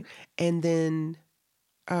summer. Right. And then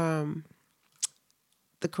the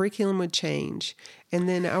curriculum would change. And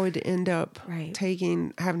then I would end up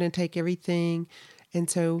having to take everything. And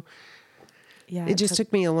so it just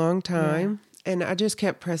took me a long time. Yeah. And I just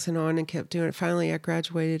kept pressing on and kept doing it. Finally, I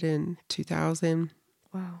graduated in 2000.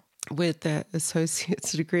 Wow. With that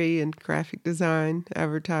associate's degree in graphic design,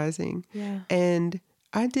 advertising. Yeah. And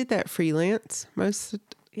I did that freelance most of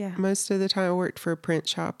the time. I worked for a print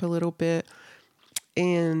shop a little bit.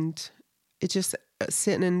 And it just,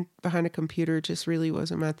 sitting behind a computer just really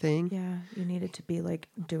wasn't my thing. Yeah. You needed to be like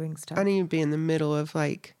doing stuff. I needed to be in the middle of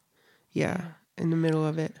in the middle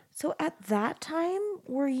of it. So at that time,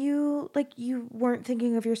 were you like, you weren't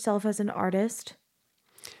thinking of yourself as an artist?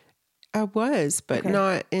 I was, but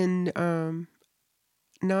not in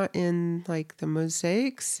like the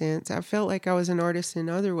mosaic sense. I felt like I was an artist in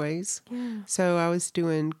other ways. Yeah. So I was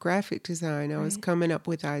doing graphic design. I was coming up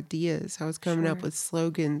with ideas. I was coming up with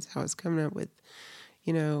slogans. I was coming up with,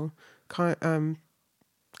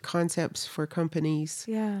 concepts for companies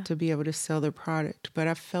to be able to sell their product. But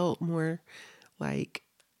I felt more like,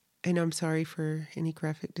 and I'm sorry for any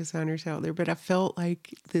graphic designers out there, but I felt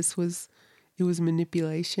like it was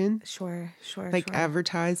manipulation. Sure. Like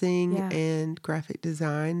advertising and graphic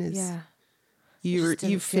design is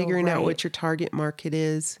you figuring out what your target market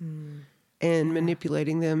is and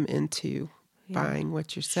manipulating them into buying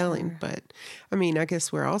what you're selling. But I mean, I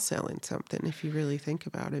guess we're all selling something if you really think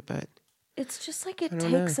about it, but it's just like it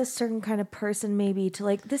takes a certain kind of person maybe to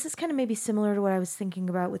like, this is kind of maybe similar to what I was thinking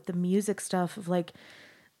about with the music stuff of like,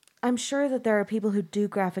 I'm sure that there are people who do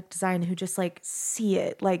graphic design who just like see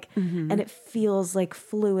it like, and it feels like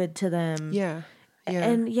fluid to them. Yeah. Yeah.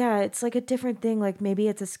 And it's like a different thing. Like maybe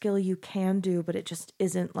it's a skill you can do, but it just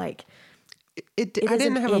isn't like, I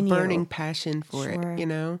didn't have a burning passion for it,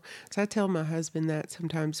 So I tell my husband that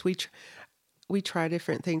sometimes we try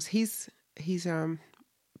different things. He's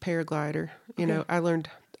paraglider, I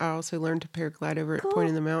also learned to paraglide over at Point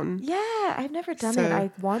in the Mountain. Yeah. I've never done it.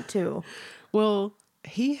 I want to. Well,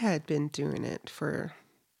 he had been doing it for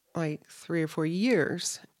like 3 or 4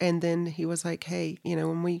 years. And then he was like, hey,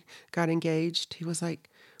 when we got engaged, he was like,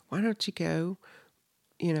 why don't you go,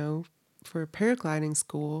 for a paragliding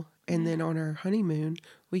school? And then on our honeymoon,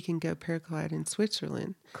 we can go paraglide in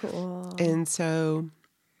Switzerland. Cool. And so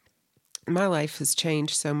my life has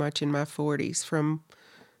changed so much in my 40s from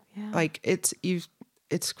like, it's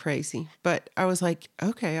crazy. But I was like,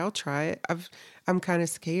 okay, I'll try it. I'm kind of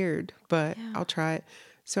scared, but I'll try it.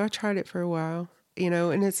 So I tried it for a while,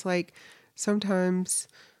 and it's like sometimes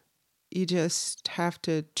you just have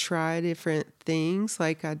to try different things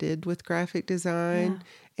like I did with graphic design.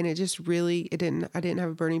 And it just really, I didn't have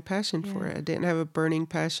a burning passion for it. I didn't have a burning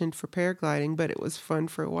passion for paragliding, but it was fun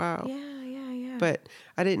for a while. Yeah. But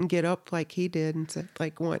I didn't get up like he did and said,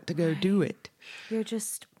 like, want to go do it. You're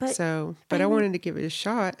just, but I wanted to give it a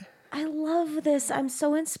shot. I love this. I'm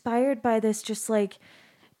so inspired by this. Just like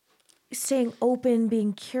staying open,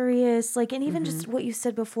 being curious, like, and even just what you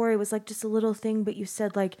said before, it was like just a little thing, but you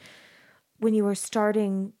said like when you were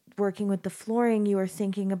starting working with the flooring, you were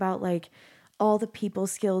thinking about like all the people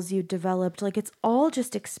skills you developed. Like it's all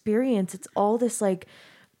just experience. It's all this like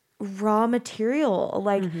raw material,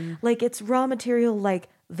 like it's raw material, like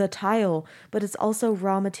the tile, but it's also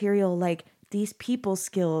raw material, like these people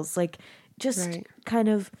skills, like just Right. kind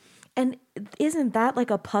of, and isn't that like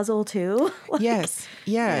a puzzle too? Like, Yes.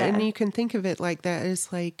 Yeah. yeah. And you can think of it like that.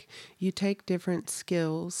 It's like you take different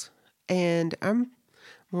skills, and I'm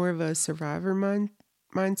more of a survivor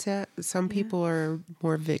mindset. Some people are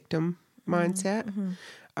more victim mindset.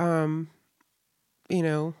 You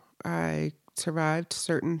know, I survived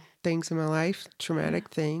certain things in my life, traumatic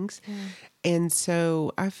things. And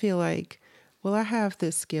so I feel like, well, I have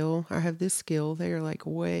this skill. I have this skill. They are like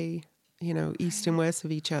way, east and west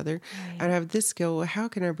of each other. I have this skill. How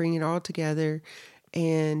can I bring it all together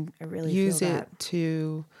and I really use feel it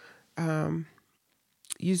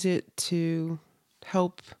to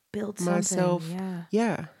help build myself? something.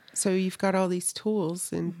 Yeah. So you've got all these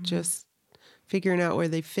tools and just figuring out where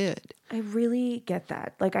they fit. I really get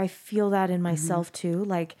that. Like, I feel that in myself too.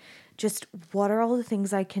 Like, just what are all the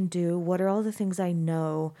things I can do? What are all the things I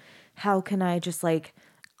know? How can I just like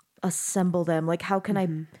assemble them? Like, how can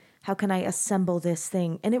I assemble this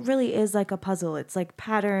thing? And it really is like a puzzle. It's like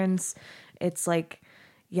patterns. It's like,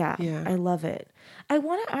 yeah. I love it. I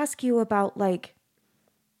want to ask you about like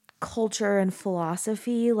culture and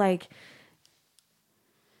philosophy. Like,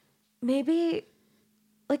 maybe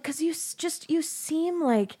like, cause you seem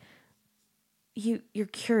like you're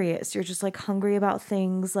curious. You're just like hungry about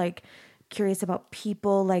things, like curious about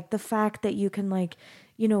people, like the fact that you can like,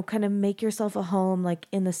 kind of make yourself a home like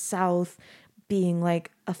in the South, being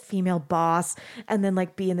like a female boss, and then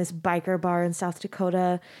like be in this biker bar in South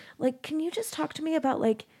Dakota. Like, can you just talk to me about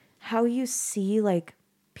like how you see like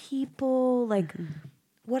people, like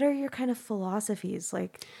what are your kind of philosophies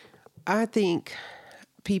like? I think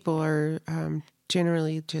people are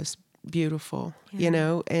generally just beautiful,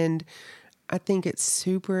 and I think it's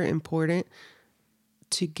super important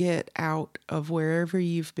to get out of wherever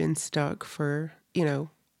you've been stuck for,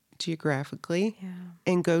 geographically,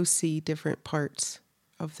 and go see different parts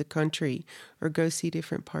of the country or go see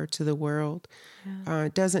different parts of the world.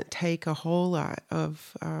 It doesn't take a whole lot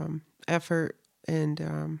of effort,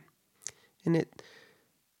 and it,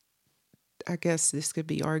 I guess this could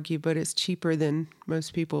be argued, but it's cheaper than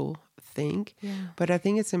most people think. But I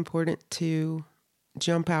think it's important to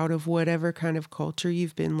jump out of whatever kind of culture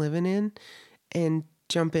you've been living in and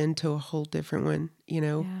jump into a whole different one,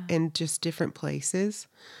 and just different places.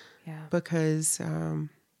 Because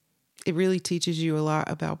it really teaches you a lot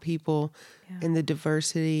about people and the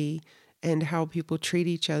diversity and how people treat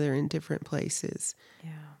each other in different places.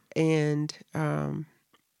 And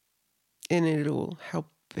it'll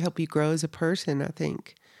help you grow as a person, I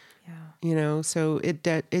think. So it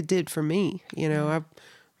did for me. I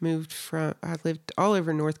lived all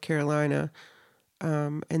over North Carolina,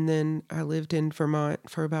 and then I lived in Vermont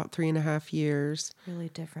for about 3.5 years. Really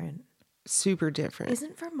different. Super different.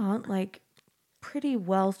 Isn't Vermont like pretty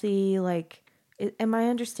wealthy? Like, am I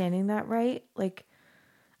understanding that right? Like,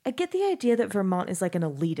 I get the idea that Vermont is like an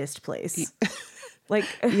elitist place. Like,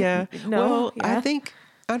 Yeah. no, Well, yeah.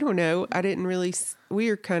 I don't know. I didn't really, we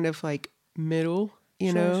were kind of like middle,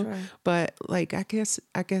 Sure. but like, I guess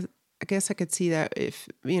I could see that if,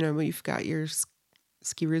 you've got your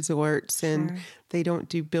ski resorts and they don't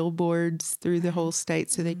do billboards through the whole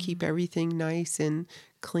state. So they keep everything nice and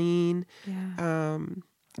clean.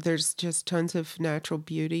 There's just tons of natural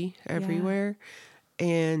beauty everywhere.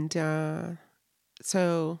 And,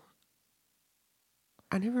 so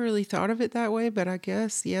I never really thought of it that way, but I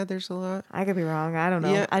guess, there's a lot. I could be wrong. I don't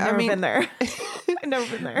know. Yeah, I've never been there. I've never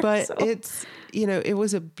been there. But so. it's, it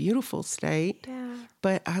was a beautiful state. Yeah.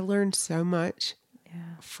 But I learned so much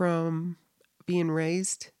from being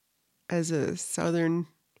raised as a Southern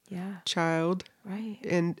child. Right.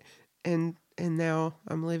 And now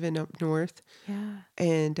I'm living up north. Yeah.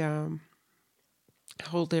 And a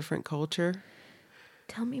whole different culture.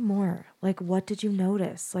 Tell me more. Like, what did you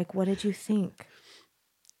notice? Like, what did you think?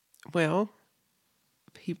 Well,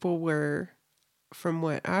 people were, from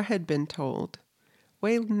what I had been told,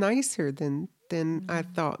 way nicer than I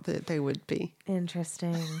thought that they would be.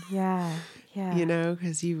 Interesting. Yeah.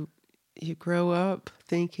 Because you grow up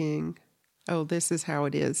thinking, oh, this is how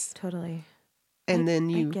it is. Totally. And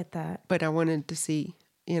then I get that. But I wanted to see,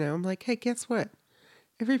 I'm like, hey, guess what?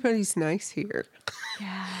 Everybody's nice here.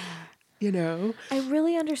 Yeah. I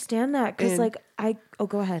really understand that because,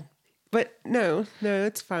 go ahead. But no,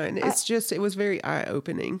 it's fine. It's just, it was very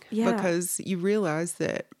eye-opening because you realize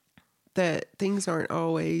that things aren't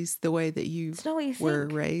always the way that you were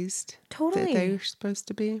raised. Totally. That they were supposed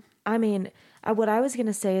to be. I mean, what I was going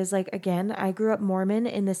to say is, like, again, I grew up Mormon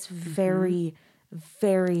in this very,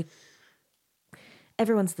 very,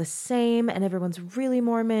 everyone's the same, and everyone's really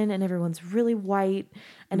Mormon, and everyone's really white,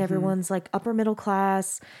 and everyone's like upper middle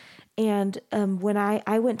class. And when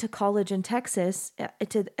I went to college in Texas,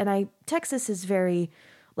 Texas is very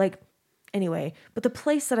like, anyway, but the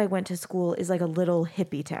place that I went to school is like a little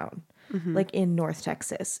hippie town, like in North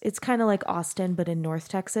Texas. It's kind of like Austin, but in North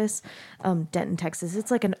Texas, Denton, Texas. It's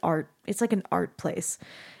like an art place.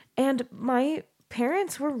 And my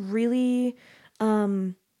parents were really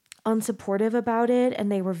unsupportive about it,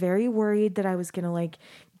 and they were very worried that I was going to like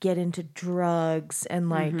get into drugs and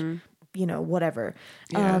like, whatever.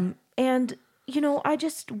 Yeah. And, I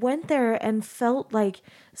just went there and felt like,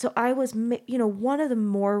 so I was, one of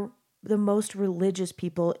the most religious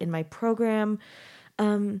people in my program.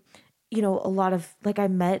 A lot of like, I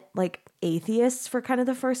met like atheists for kind of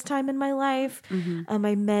the first time in my life.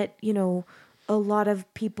 I met, a lot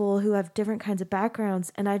of people who have different kinds of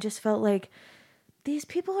backgrounds. And I just felt like these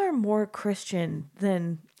people are more Christian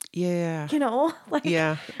than, like,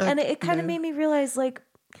 Yeah. And it kind of made me realize like,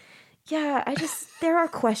 yeah, there are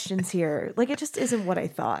questions here. Like, it just isn't what I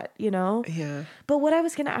thought, Yeah. But what I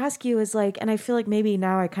was going to ask you is like, and I feel like maybe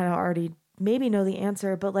now I kind of already maybe know the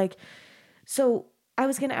answer, but like, so I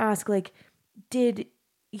was going to ask, like,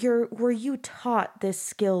 were you taught this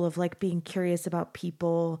skill of like being curious about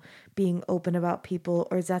people, being open about people,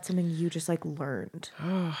 or is that something you just like learned?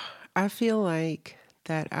 Oh, I feel like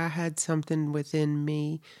that I had something within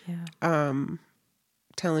me,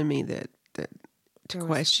 telling me that to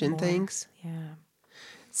question things. Yeah.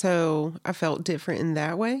 So I felt different in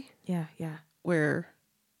that way. Yeah. Yeah. Where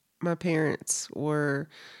my parents or,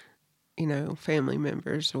 family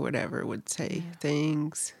members or whatever would say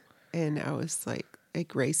things, and I was like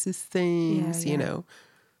racist things,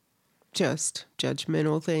 just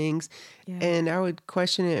judgmental things. Yeah. And I would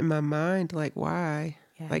question it in my mind, like, why?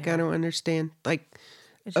 I don't understand. Like,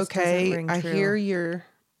 okay, I hear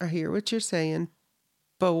what you're saying,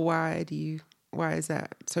 but why is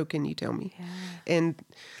that? So can you tell me? Yeah. And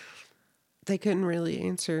they couldn't really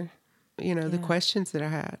answer, the questions that I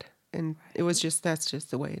had. And it was that's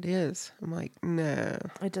just the way it is. I'm like, no.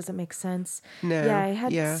 It doesn't make sense. No. Yeah, I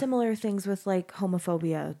had similar things with like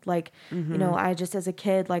homophobia. Like, I just as a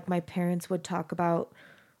kid, like my parents would talk about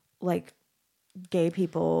like gay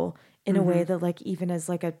people in a way that like even as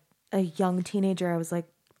like a young teenager, I was like,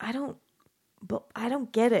 I don't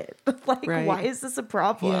get it. Like, why is this a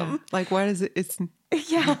problem? Yeah. Like, why is it? It's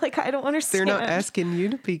like I don't understand. They're not asking you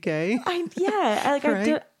to be gay.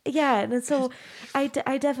 And so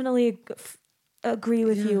I definitely agree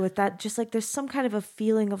with you with that. Just like there's some kind of a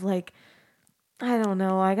feeling of like, I don't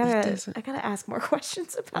know. I gotta ask more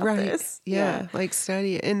questions about this. Yeah. Like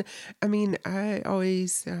study it. And I mean, I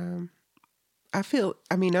always, I feel,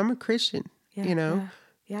 I'm a Christian, Yeah.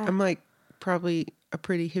 I'm like probably a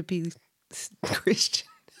pretty hippie Christian.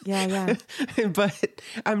 Yeah. But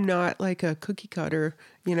I'm not like a cookie cutter,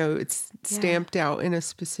 it's stamped out in a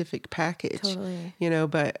specific package, Totally.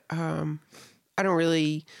 But I don't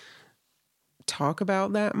really talk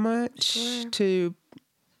about that much to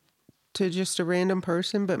just a random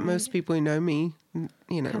person, but most people who know me,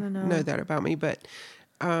 know that about me. But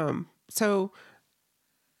so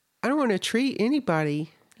I don't want to treat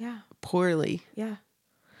anybody poorly. Yeah.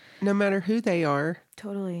 No matter who they are.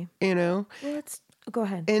 Totally. Well, go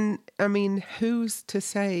ahead. And I mean, who's to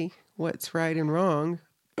say what's right and wrong?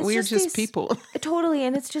 We're just people. Totally.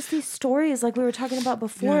 And it's just these stories like we were talking about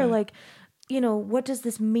before, like, what does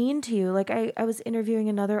this mean to you? Like I was interviewing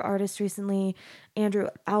another artist recently, Andrew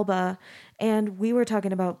Alba, and we were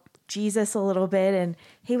talking about Jesus a little bit, and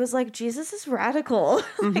he was like, Jesus is radical.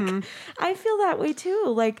 Like, I feel that way too.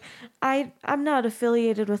 Like I'm not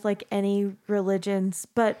affiliated with like any religions,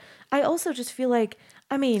 but I also just feel like,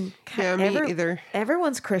 me either.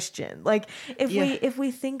 Everyone's Christian. Like if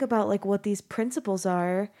we think about like what these principles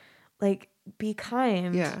are, like be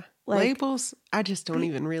kind. Yeah. Like, labels. I just don't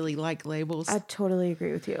even really like labels. I totally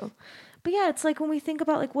agree with you. But yeah, it's like when we think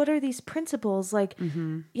about like what are these principles, like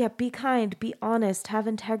be kind, be honest, have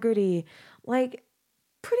integrity. Like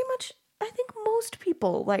pretty much I think most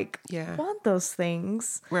people like want those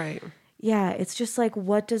things. Right. Yeah, it's just like,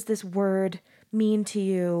 what does this word mean to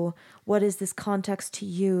you? What is this context to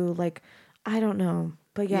you? Like, I don't know.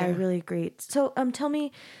 But I really agree. So tell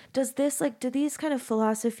me, do these kind of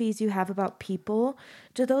philosophies you have about people,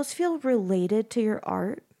 do those feel related to your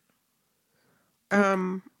art?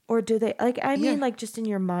 Like, or do they, like, I mean, like just in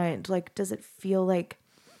your mind, like, does it feel like,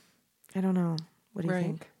 I don't know. What do you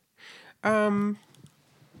think?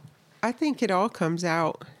 I think it all comes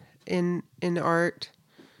out in art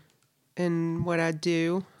and what I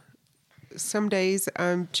do. Some days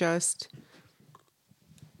I'm just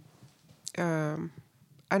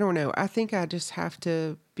I don't know. I think I just have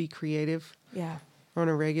to be creative Yeah. on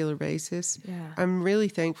a regular basis. Yeah. I'm really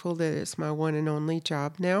thankful that it's my one and only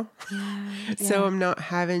job now. Yeah. So I'm not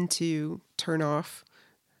having to turn off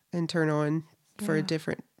and turn on for a Yeah.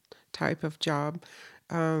 different type of job.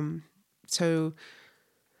 So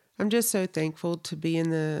I'm just so thankful to be in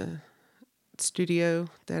the studio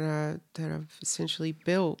that I've essentially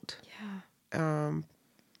built. Yeah.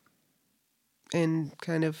 And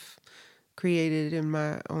kind of created in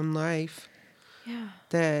my own life. Yeah.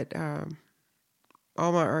 That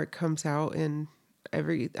all my art comes out in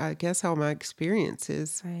I guess all my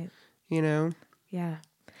experiences. Right. You know? Yeah.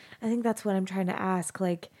 I think that's what I'm trying to ask.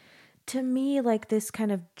 Like, to me, like this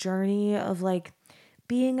kind of journey of like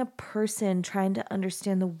being a person, trying to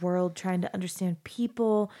understand the world, trying to understand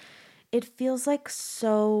people, it feels like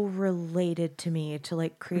so related to me to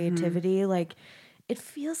like creativity. Like, it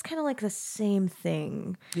feels kind of like the same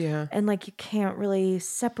thing. Yeah. And like you can't really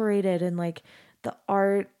separate it. And like the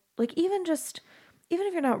art, like even if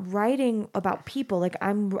you're not writing about people, like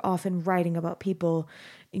I'm often writing about people,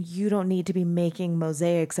 you don't need to be making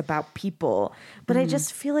mosaics about people. But I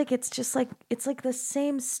just feel like it's just like, it's like the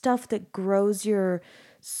same stuff that grows your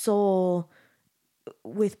soul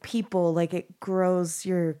with people. Like it grows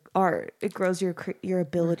your art, it grows your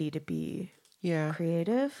ability to be Yeah.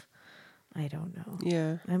 creative. I don't know.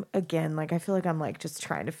 Yeah. I'm again, like, I feel like I'm like just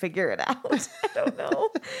trying to figure it out. I don't know.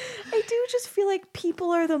 I do just feel like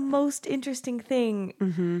people are the most interesting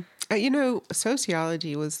thing. You know,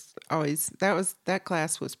 sociology was always that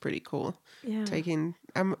class was pretty cool. Yeah.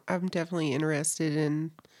 I'm definitely interested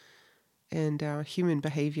in human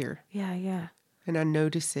behavior, Yeah. Yeah. and I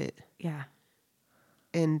notice it. Yeah.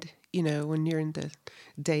 And you know, when you're in the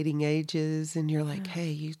dating ages, and you're like,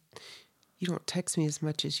 hey, you don't text me as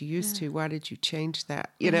much as you used to. Why did you change that?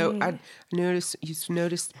 You know, I Right. notice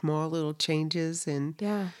small little changes, and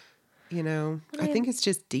Yeah. you know, I I mean, think it's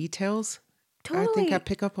just details. I think I totally.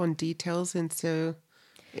 pick up on details, and so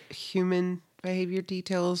human behavior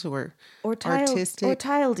details or Or artistic.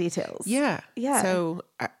 tile details. Yeah. Yeah. So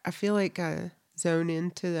I feel like I zone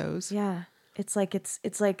into those. Yeah. It's like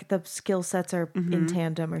the skill sets are in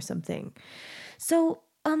tandem or something. So,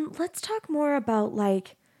 let's talk more about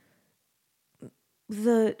like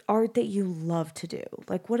the art that you love to do.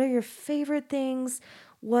 Like, what are your favorite things?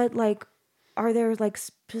 What, like, are there like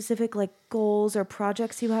specific like goals or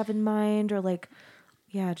projects you have in mind? Or like,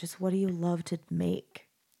 yeah, just what do you love to make?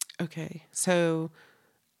 Okay. So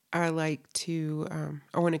I like to,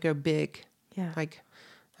 I want to go big, Yeah. like,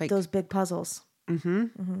 Those big puzzles.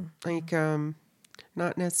 like,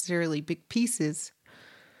 not necessarily big pieces,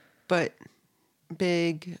 but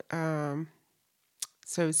big,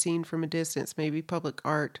 so seen from a distance, maybe public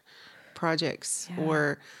art projects, Yeah.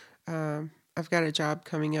 or I've got a job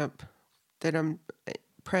coming up that I'm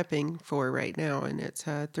prepping for right now, and it's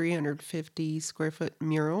a 350 square foot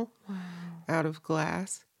mural out of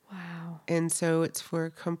glass. Wow. And so it's for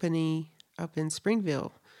a company up in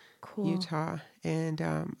Springville, Cool. Utah. And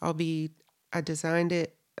I designed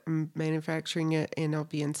it, I'm manufacturing it, and I'll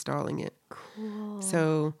be installing it. Cool.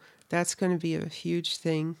 So that's going to be a huge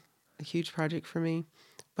thing, a huge project for me.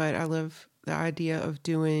 But I love the idea of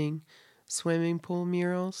doing swimming pool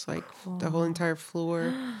murals, like the whole entire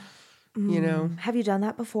floor, you know. Have you done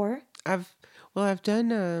that before? I've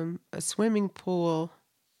done a swimming pool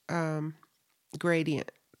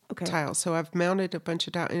gradient Okay. tile. So I've mounted a bunch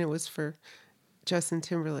of tile, and it was for Justin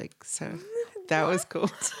Timberlake. So that was cool.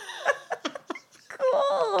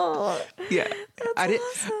 Cool. Yeah. That's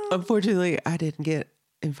awesome. Unfortunately, I didn't get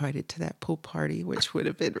invited to that pool party, which would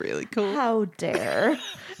have been really cool. How dare.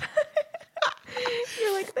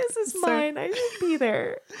 You're like, this is mine. I should be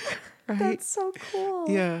there. Right? That's so cool.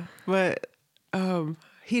 Yeah. But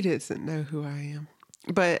he doesn't know who I am.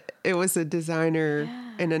 But it was a designer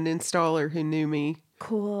and an installer who knew me.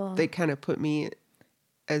 Cool. They kind of put me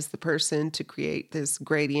as the person to create this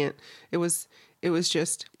gradient. It was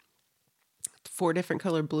just 4 different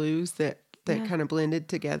color blues that kind of blended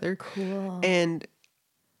together. Cool. And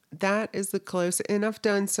that is the close. And I've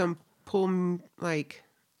done some pool like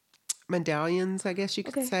medallions, I guess you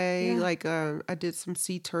could say. Yeah. Like I did some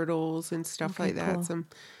sea turtles and stuff like that. Cool.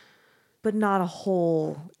 But not a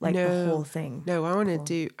whole, like the whole thing. No, I want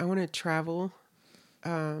to travel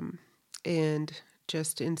and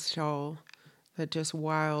just install just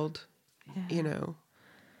wild, you know,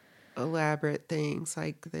 elaborate things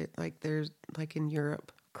like there's like in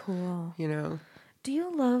Europe. Cool. You know. Do you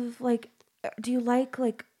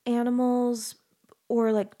like animals,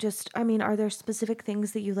 or like just, I mean, are there specific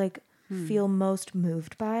things that you like feel most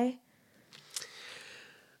moved by?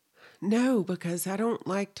 No, because I don't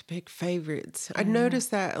like to pick favorites. I noticed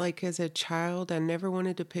that, like, as a child, I never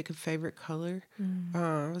wanted to pick a favorite color.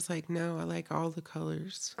 I was like, no, I like all the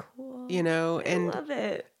colors. Cool. I love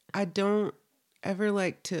it. I don't ever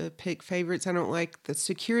like to pick favorites. I don't like the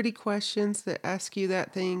security questions that ask you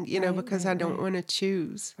that thing, because I don't want to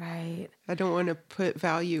choose. Right. I don't want to put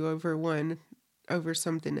value over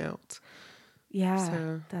something else.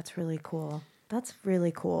 Yeah, that's really cool. That's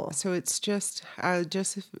really cool. So I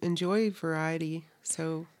just enjoy variety.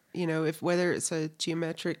 So, if whether it's a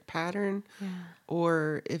geometric pattern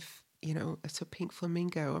or if, it's a pink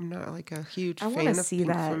flamingo. I'm not like a huge fan of pink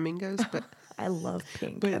flamingos, but I love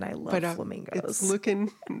pink and I love flamingos. It's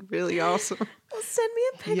looking really awesome. Well, send me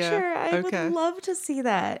a picture. I would love to see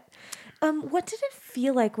that. What did it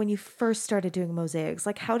feel like when you first started doing mosaics?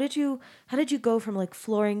 Like, how did you go from like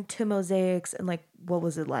flooring to mosaics, and like, what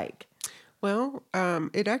was it like? Well,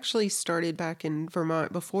 it actually started back in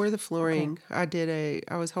Vermont before the flooring. Okay.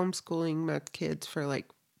 I was homeschooling my kids for like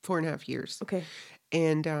 4.5 years. Okay.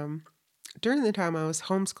 And during the time I was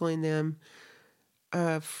homeschooling them,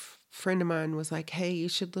 a friend of mine was like, hey, you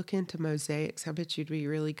should look into mosaics. I bet you'd be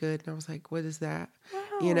really good. And I was like, what is that?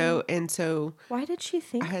 Wow. And so. Why did she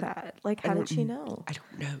think that? Like, how did she know? I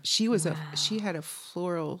don't know. She had a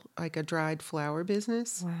floral, like a dried flower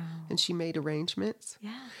business. Wow. And she made arrangements.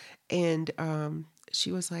 Yeah. And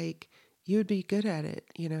she was like, you would be good at it,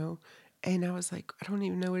 And I was like, I don't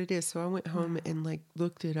even know what it is. So I went home and like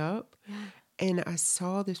looked it up. Yeah. And I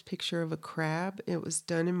saw this picture of a crab. It was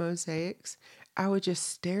done in mosaics. I would just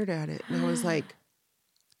stared at it. And I was like,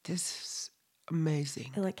 this is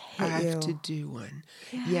amazing. It like hit I have you. to do one.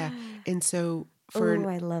 Yeah. And so I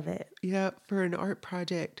love it. Yeah. For an art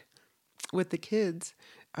project with the kids,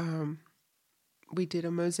 we did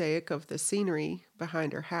a mosaic of the scenery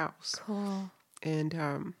behind our house. Cool. And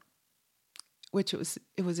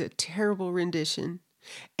it was a terrible rendition.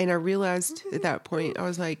 And I realized at that point, I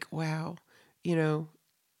was like, wow,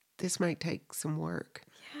 this might take some work,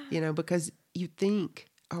 because you think,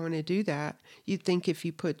 I want to do that. You think if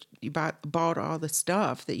you bought all the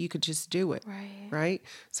stuff that you could just do it. Right.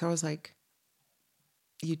 So I was like,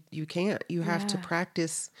 you can't, you have to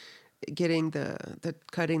practice getting the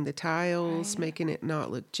cutting the tiles, making it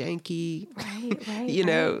not look janky,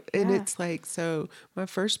 right. And it's like, so my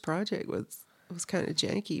first project was kind of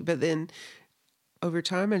janky, but then over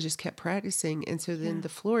time I just kept practicing. And so then the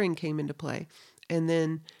flooring came into play. And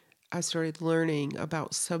then I started learning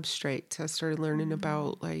about substrates. I started learning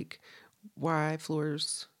about like why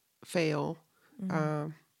floors fail,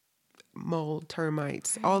 mold,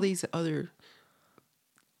 termites, all these other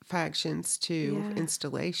factions to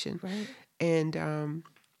installation. Right.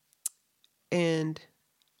 And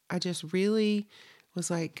I just really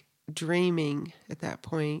was like dreaming at that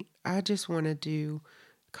point. I just want to do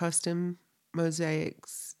custom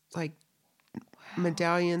mosaics, like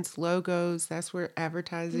medallions, logos. That's where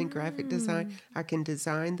advertising, graphic design, I can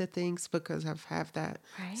design the things because I have that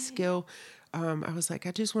skill. I was like,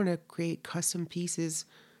 I just want to create custom pieces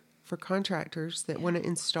for contractors that want to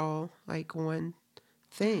install like one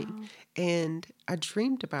thing. And I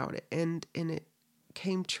dreamed about it and it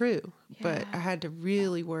came true, but I had to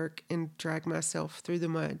really work and drag myself through the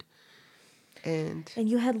mud. And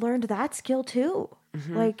you had learned that skill too.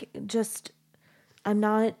 Like,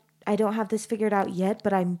 I don't have this figured out yet,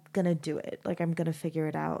 but I'm going to do it. Like, I'm going to figure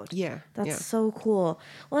it out. Yeah. That's so cool.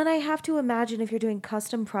 Well, and I have to imagine if you're doing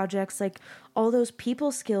custom projects, like all those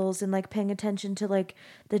people skills and like paying attention to like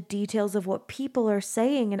the details of what people are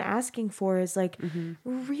saying and asking for is like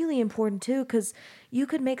really important too. 'Cause you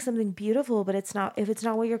could make something beautiful, but if it's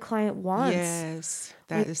not what your client wants. Yes,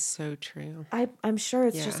 that is so true. I'm sure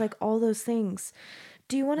it's just like all those things.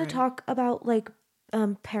 Do you want to talk about like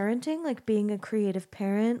parenting, like being a creative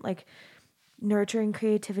parent, like nurturing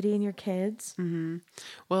creativity in your kids?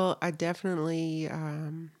 Well, I definitely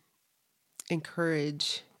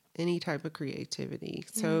encourage any type of creativity.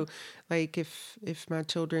 So like if my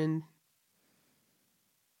children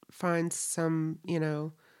find some,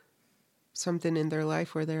 something in their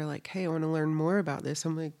life where they're like, hey, I want to learn more about this,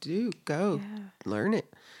 I'm like, dude, go learn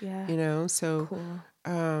it. So cool.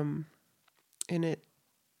 And it,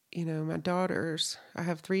 my daughters, I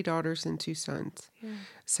have 3 daughters and 2 sons.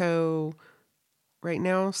 So right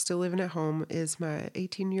now, still living at home is my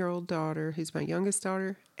 18-year-old daughter, who's my youngest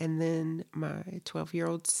daughter, and then my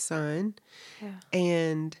 12-year-old son.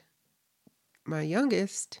 And my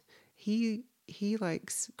youngest, he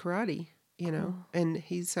likes karate, and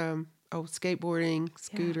he's skateboarding,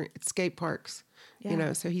 skate parks,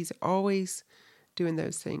 so he's always doing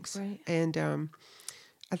those things. And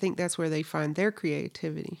I think that's where they find their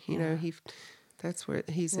creativity. That's what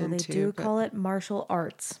he's Well, they into. do call it martial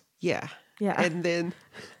arts. Yeah. Yeah. And then,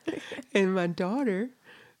 and my daughter,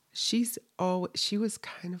 she was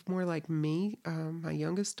kind of more like me. My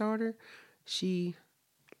youngest daughter, she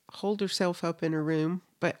holed herself up in her room,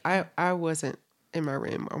 but I wasn't in my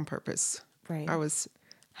room on purpose. Right. I was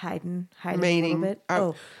hiding mating, a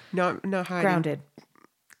little bit. not hiding. Grounded.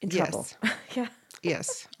 In trouble. Yes. Yeah.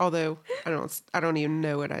 Yes. Although I don't even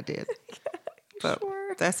know what I did. But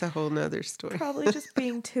sure. that's a whole nother story. Probably just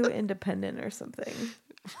being too independent or something.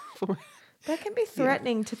 That can be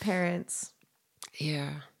threatening to parents.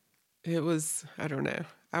 Yeah. It was, I don't know.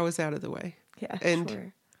 I was out of the way. Yeah,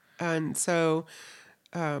 sure. And so,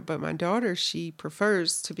 but my daughter, she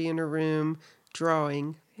prefers to be in her room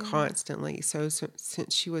drawing constantly. So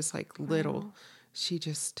since she was like little, she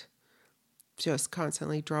just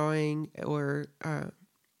constantly drawing or,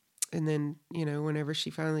 and then, whenever she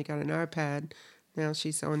finally got an iPad, now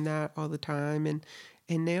she's on that all the time. And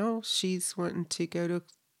now she's wanting to go to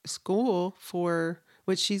school for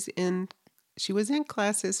which she was in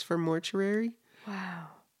classes for mortuary. Wow.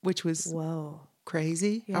 Which was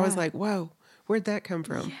crazy. Yeah. I was like, whoa, where'd that come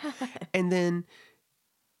from? Yeah. And then,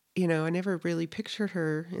 I never really pictured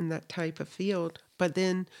her in that type of field. But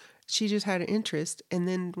then she just had an interest. And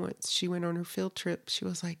then once she went on her field trip, she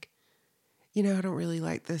was like, I don't really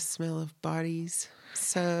like the smell of bodies.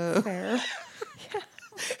 So, fair. Yeah.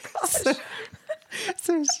 Oh gosh.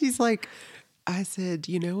 So she's like, I said,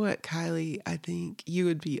 you know what, Kylie, I think you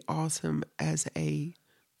would be awesome as a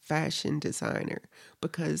fashion designer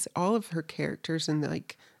because all of her characters and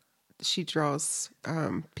like she draws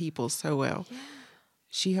people so well. Yeah.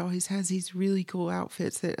 She always has these really cool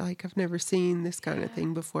outfits that like I've never seen this kind of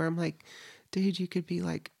thing before. I'm like, dude, you could be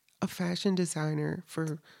like a fashion designer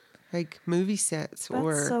for like movie sets.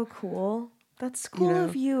 That's so cool. That's cool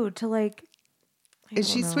of you to like. And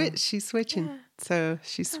she's switching. Yeah. So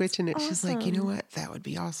she's switching it. Awesome. She's like, you know what? That would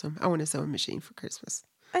be awesome. I want a sewing machine for Christmas.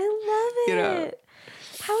 I love it.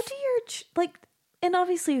 How do your and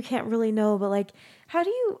obviously you can't really know, but like, how do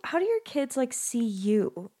your kids like see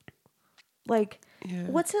you? Like,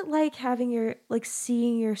 what's it like having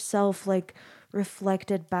seeing yourself like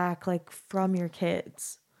reflected back like from your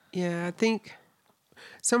kids? Yeah, I think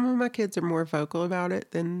some of my kids are more vocal about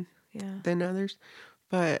it than others.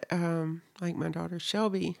 But like my daughter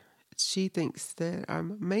Shelby, she thinks that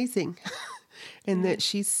I'm amazing and that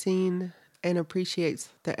she's seen and appreciates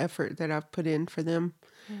the effort that I've put in for them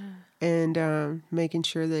and making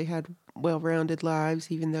sure they had well-rounded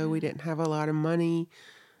lives, even though we didn't have a lot of money.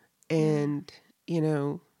 And,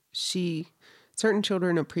 certain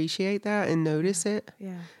children appreciate that and notice it.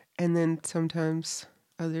 Yeah. And then sometimes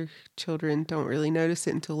other children don't really notice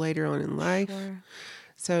it until later on in life. Sure.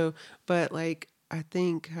 So, but like, I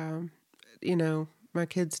think, my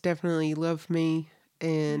kids definitely love me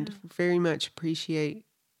and very much appreciate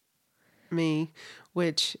me,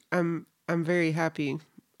 which I'm very happy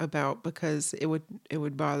about because it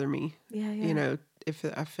would bother me, if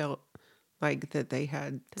I felt like that they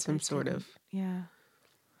had some sort of,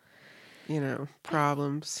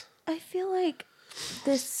 problems. I feel like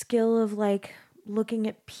this skill of like looking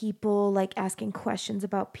at people, like asking questions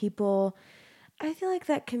about people, I feel like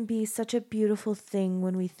that can be such a beautiful thing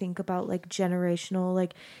when we think about like generational,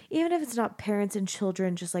 like even if it's not parents and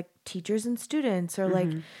children, just like teachers and students or like,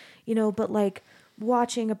 but like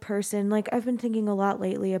watching a person, like I've been thinking a lot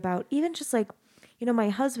lately about even just like, my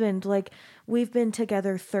husband, like we've been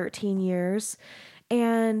together 13 years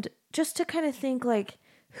and just to kind of think like,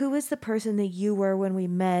 who is the person that you were when we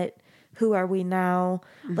met? Who are we now?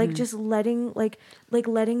 Like just letting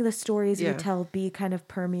the stories we tell be kind of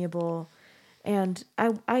permeable. And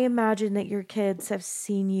I imagine that your kids have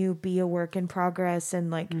seen you be a work in progress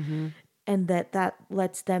and like, and that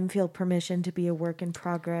lets them feel permission to be a work in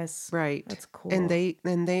progress. Right. That's cool. And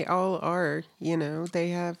they all are, they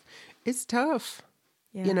have, it's tough,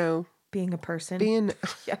 being a person.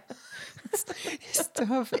 It's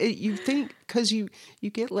tough. You think, cause you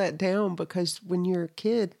get let down because when you're a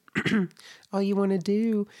kid, all you want to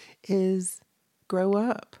do is grow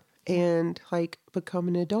up and like become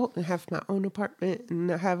an adult and have my own apartment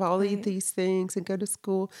and have all these things and go to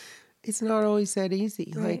school. It's not always that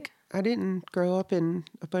easy. Right. Like I didn't grow up in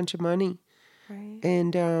a bunch of money. Right.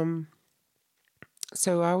 And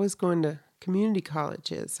so I was going to community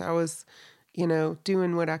colleges. I was,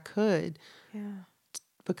 doing what I could. Yeah.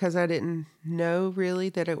 Because I didn't know really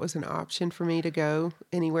that it was an option for me to go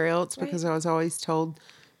anywhere else because I was always told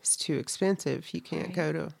it's too expensive. You can't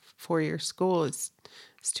go to 4-year school. It's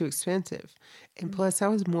too expensive. And plus I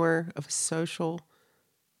was more of a social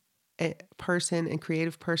person and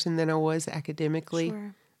creative person than I was academically,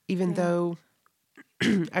 even though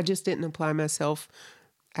I just didn't apply myself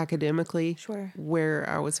academically Sure. where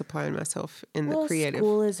I was applying myself in the creative.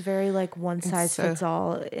 School is very like one size fits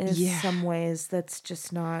all in yeah. some ways. That's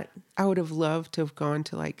just not. I would have loved to have gone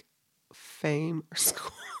to like FAME or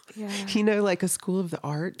school. Yeah. You know, like a school of the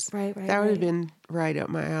arts. Right. That would have been right up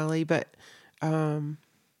my alley. But,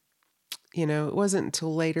 you know, it wasn't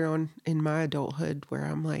until later on in my adulthood where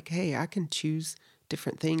I'm like, hey, I can choose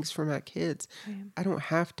different things for my kids. Right. I don't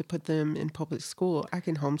have to put them in public school. I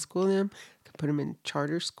can homeschool them. I can put them in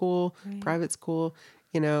charter school, private school,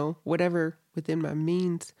 you know, whatever within my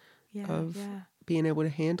means of being able to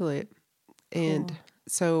handle it. And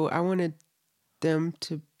so I wanted them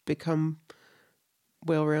to become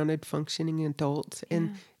well-rounded, functioning adults.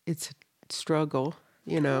 And it's a struggle,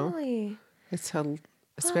 you know. Totally. It's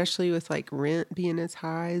especially with like rent being as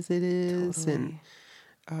high as it is. Totally.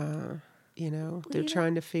 And, you know, they're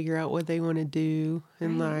trying to figure out what they want to do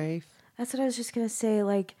in life. That's what I was just going to say.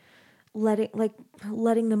 Like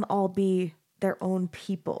letting them all be their own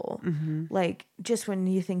people. Mm-hmm. Like just when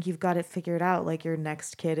you think you've got it figured out, like your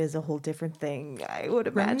next kid is a whole different thing, I would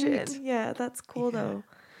imagine. Right. Yeah, that's cool though.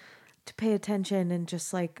 To pay attention and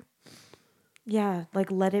just like, like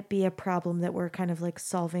let it be a problem that we're kind of like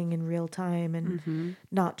solving in real time and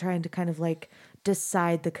not trying to kind of like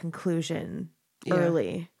decide the conclusion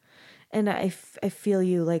early. And I feel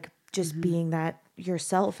you like just being that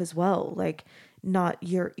yourself as well. Like not,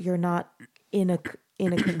 you're not in a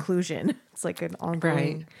conclusion. It's like an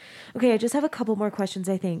ongoing. Right. Okay. I just have a couple more questions,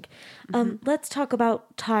 I think. Let's talk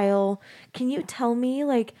about tile. Can you tell me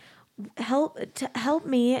like, help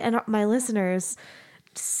me and my listeners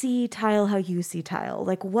see tile how you see tile?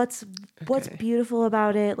 Like what's beautiful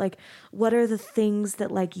about it? Like what are the things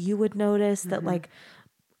that like you would notice that like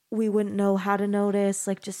we wouldn't know how to notice?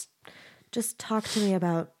 Like just talk to me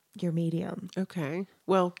about your medium. Okay.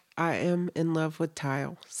 Well, I am in love with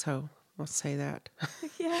tile, so I'll say that.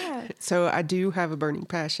 Yeah. So I do have a burning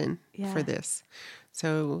passion for this.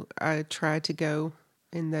 So I try to go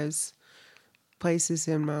in those places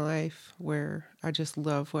in my life where I just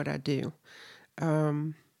love what I do.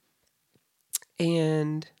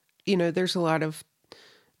 And, you know, there's a lot of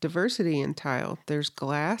diversity in tile. There's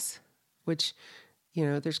glass, which, you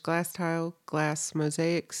know, there's glass tile, glass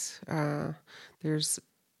mosaics. There's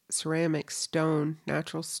ceramic, stone,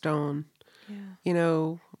 natural stone, you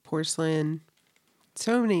know, porcelain,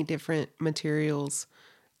 so many different materials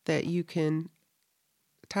that you can.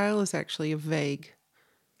 Tile is actually a vague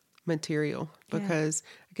material because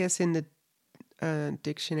I guess in the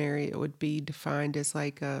dictionary it would be defined as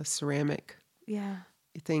like a ceramic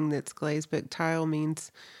thing that's glazed, but tile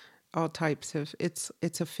means all types of it's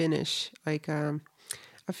a finish. Like I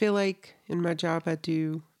feel like in my job I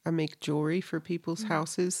make jewelry for people's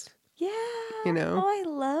houses. Yeah. You know? Oh, I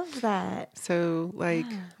love that. So like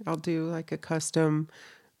I'll do like a custom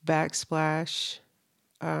backsplash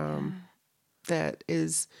that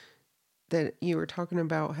you were talking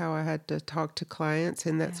about how I had to talk to clients,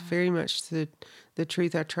 and that's very much the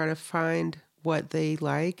truth. I try to find what they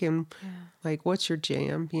like and like what's your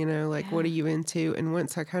jam, you know, like what are you into? And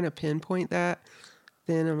once I kind of pinpoint that,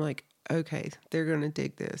 then I'm like, okay, they're going to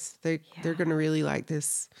dig this. They're going to really like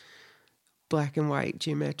this black and white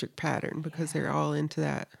geometric pattern because they're all into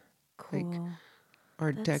that like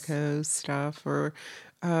Art Deco stuff. Or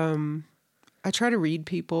I try to read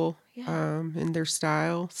people and their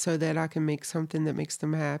style so that I can make something that makes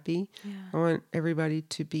them happy. I want everybody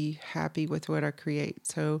to be happy with what I create.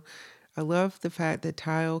 So I love the fact that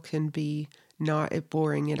tile can be not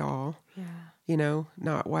boring at all. You know,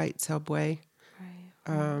 not white subway.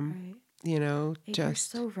 Right. You know, You're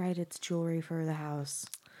so right. It's jewelry for the house.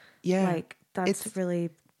 Yeah. Like that's really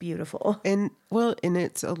beautiful. And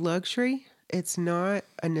it's a luxury. It's not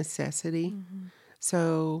a necessity.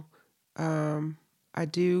 So I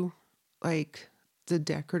do like the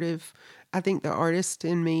decorative. I think the artist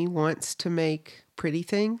in me wants to make pretty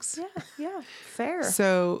things. Yeah. Fair.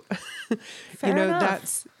 So, Fair you know,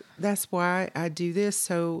 enough. that's why I do this.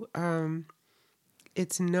 So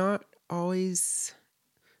it's not always,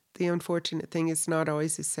 the unfortunate thing is not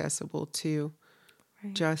always accessible to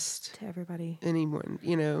just to everybody, anyone,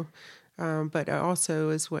 you know. But it also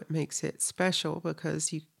is what makes it special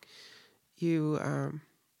because you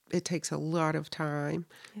it takes a lot of time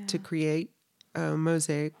to create a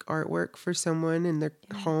mosaic artwork for someone in their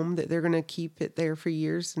home that they're going to keep it there for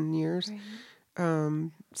years and years.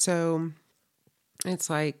 So it's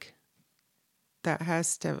like that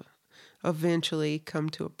has to eventually come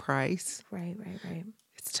to a price. Right.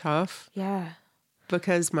 It's tough. Yeah.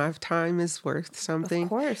 Because my time is worth something. Of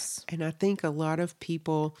course. And I think a lot of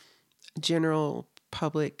people, general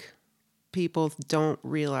public people don't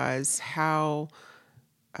realize how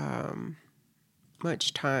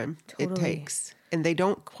much time it Totally. takes, and they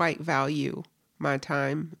don't quite value my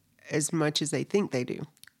time as much as they think they do.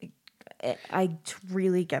 I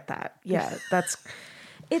really get that. Yeah,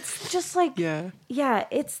 it's just like, Yeah.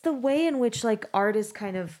 it's the way in which like art is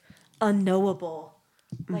kind of unknowable.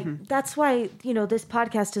 Like that's why, this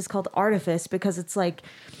podcast is called Artifice, because it's like,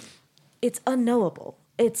 it's unknowable.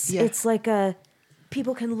 It's like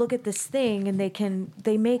people can look at this thing and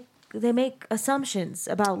they make assumptions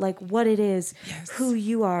about like what it is, who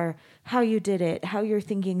you are, how you did it, how you're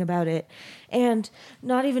thinking about it, and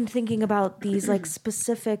not even thinking about these like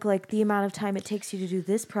specific, like the amount of time it takes you to do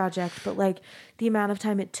this project, but like the amount of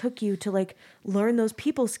time it took you to like learn those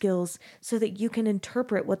people skills so that you can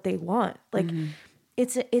interpret what they want. Like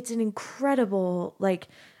it's an incredible like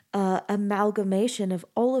amalgamation of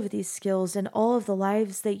all of these skills and all of the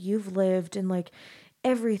lives that you've lived and like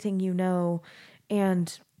everything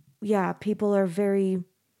and people are very,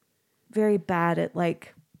 very bad at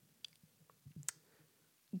like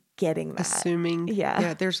getting that. Assuming.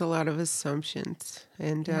 Yeah, there's a lot of assumptions.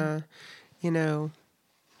 And, and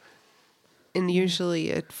usually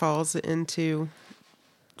it falls into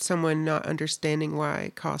someone not understanding why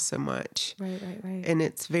it costs so much. Right. And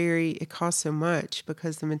it costs so much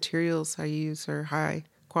because the materials I use are high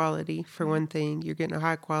quality. For one thing, you're getting a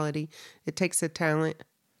high quality. It takes a talent.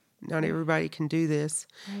 Not everybody can do this.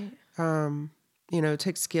 Right. It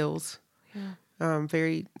takes skills. Yeah.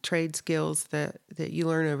 Very trade skills that you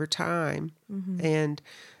learn over time and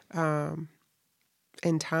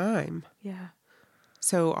time. Yeah.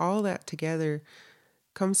 So all that together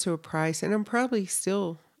comes to a price, and I'm probably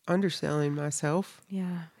still underselling myself.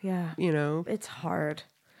 Yeah. It's hard.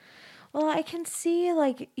 Well, I can see,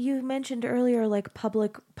 like you mentioned earlier, like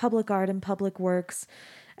public art and public works.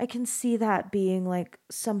 I can see that being like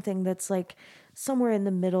something that's like somewhere in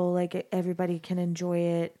the middle, like everybody can enjoy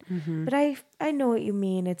it. But I know what you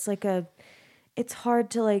mean. It's like it's hard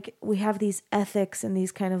to like, we have these ethics and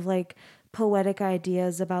these kind of like poetic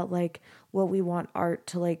ideas about like what we want art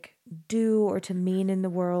to like do or to mean in the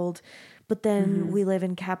world. But then we live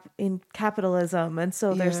in capitalism, and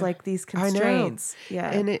so there's like these constraints. Yeah,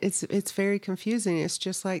 and it's very confusing. It's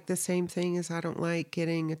just like the same thing as I don't like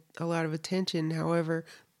getting a lot of attention. However,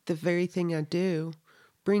 the very thing I do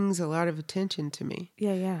brings a lot of attention to me.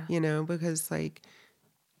 Yeah. Because like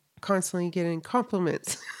constantly getting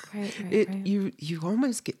compliments, Right. you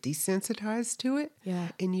almost get desensitized to it.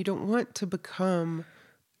 Yeah, and you don't want to become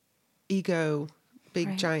giant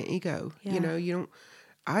ego. Yeah.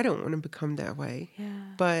 I don't want to become that way. Yeah.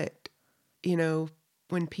 But,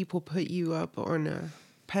 when people put you up on a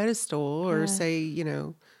pedestal or say,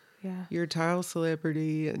 you're a tile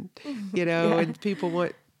celebrity and, and people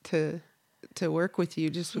want to work with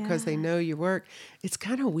you just because they know your work, it's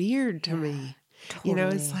kind of weird to me.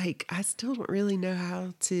 Totally. It's like, I still don't really know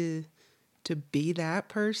how to be that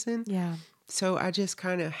person. Yeah. So I just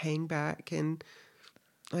kind of hang back and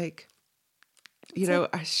like,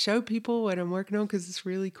 I show people what I'm working on because it's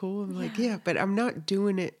really cool. I'm like, but I'm not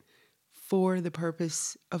doing it for the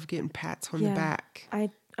purpose of getting pats on the back.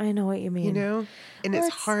 I know what you mean. And it's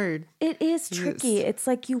hard. It is tricky. It's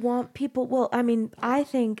like you want people. Well, I mean, I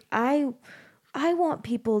think I want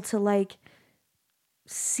people to like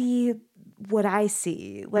see what I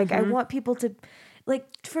see. Like I want people to. Like,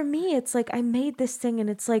 for me, it's like I made this thing and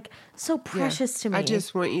it's like so precious to me. I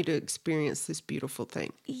just want you to experience this beautiful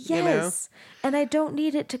thing. Yes. And I don't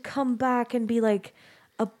need it to come back and be like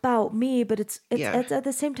about me, but it's at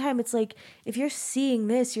the same time, it's like if you're seeing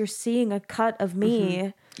this, you're seeing a cut of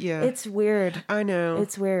me. Yeah. It's weird. I know.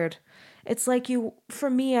 It's weird. It's like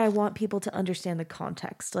for me, I want people to understand the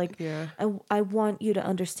context. Like, I want you to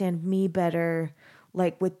understand me better,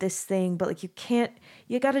 like with this thing, but like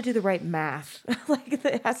you got to do the right math. Like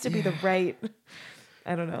it has to be the right,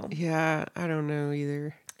 I don't know. Yeah, I don't know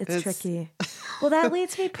either. It's tricky. Well, that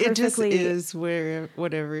leads me perfectly. It just is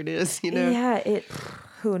whatever it is, Yeah,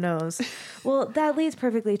 who knows? Well, that leads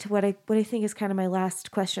perfectly to what I think is kind of my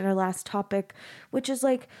last question or last topic, which is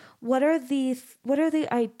like, what are the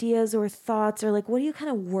ideas or thoughts or like, what are you kind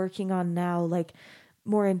of working on now? Like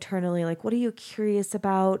more internally, like what are you curious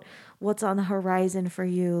about? What's on the horizon for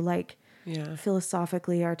you? Like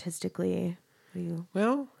philosophically, artistically, what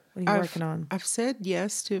are you working on? I've said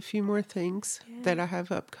yes to a few more things that I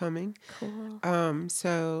have upcoming. Cool.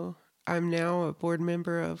 So I'm now a board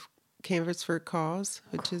member of Canvas for a Cause,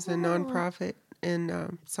 which is a nonprofit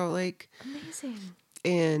in Salt Lake. Amazing.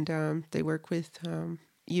 And they work with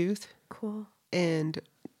youth. Cool. And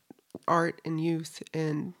art and youth.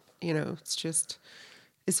 And, it's just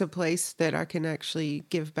it's a place that I can actually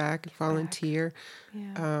give back and volunteer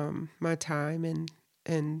my time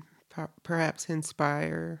and perhaps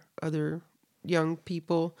inspire other young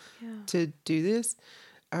people to do this,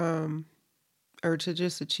 or to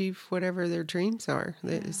just achieve whatever their dreams are.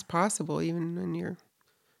 That is possible even when you're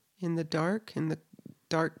in the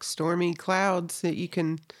dark, stormy clouds, that you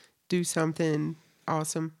can do something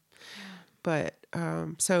awesome. But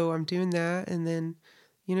so I'm doing that, and then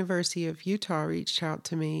University of Utah reached out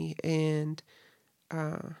to me, and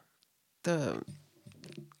I'm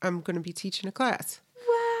going to be teaching a class.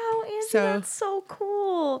 Wow, Angie, that's so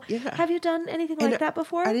cool. Yeah. Have you done anything like that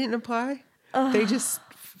before? I didn't apply. They just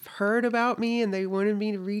heard about me and they wanted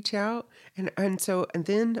me to reach out, and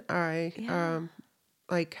then I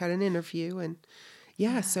had an interview, and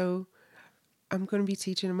so I'm going to be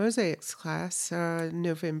teaching a mosaics class in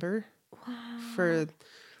November. Wow.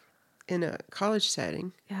 In a college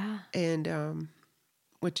setting. Yeah. And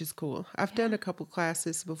which is cool. I've done a couple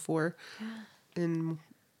classes before in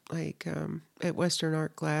at Western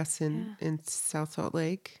Art Glass in South Salt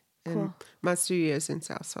Lake. And my studio is in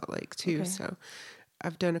South Salt Lake too. Okay. So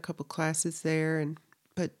I've done a couple classes there,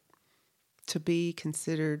 but to be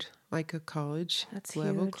considered like a college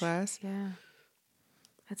level class. Yeah.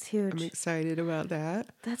 That's huge. I'm excited about that.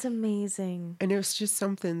 That's amazing. And it was just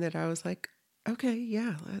something that I was like, okay,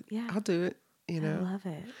 I'll do it, I love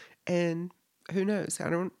it. And who knows? I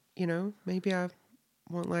don't, maybe I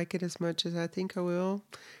won't like it as much as I think I will.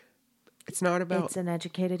 It's not about... It's an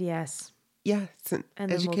educated yes. Yeah, it's an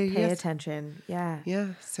and then educated we'll pay attention. Yeah. Yeah,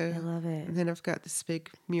 so... I love it. And then I've got this big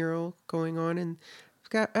mural going on, and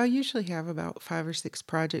I usually have about 5 or 6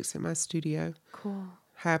 projects in my studio. Cool.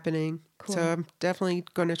 Happening. Cool. So I'm definitely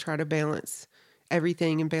going to try to balance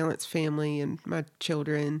everything and balance family and my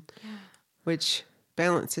children, which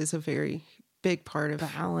balance is a very big part of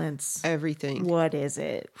everything. What is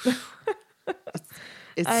it?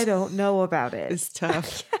 I don't know about it. It's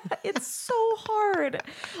tough. It's so hard.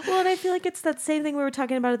 Well, and I feel like it's that same thing we were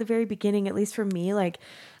talking about at the very beginning, at least for me. Like,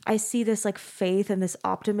 I see this like faith and this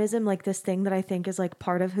optimism, like this thing that I think is like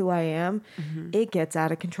part of who I am. Mm-hmm. It gets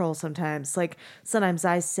out of control sometimes. Like sometimes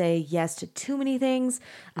I say yes to too many things.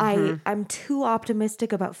 Mm-hmm. I'm too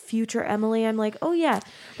optimistic about future Emily. I'm like, oh yeah.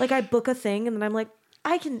 Like I book a thing and then I'm like,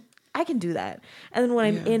 I can do that. And then when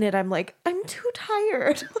I'm in it, I'm like, I'm too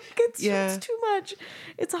tired. Like it's too much.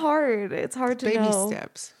 It's hard. It's hard to know. Baby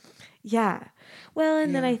steps. Yeah. Well,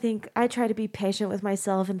 and then I think I try to be patient with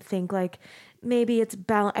myself and think like maybe it's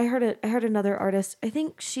balance. I heard another artist, I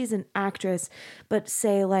think she's an actress, but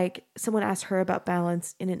say like someone asked her about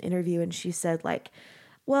balance in an interview and she said like,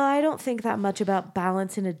 well, I don't think that much about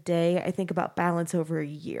balance in a day. I think about balance over a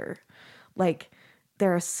year. Like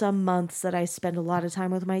there are some months that I spend a lot of time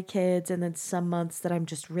with my kids and then some months that I'm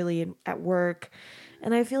just really at work.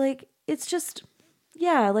 And I feel like it's just,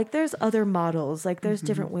 like there's other models, like there's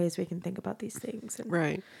different ways we can think about these things.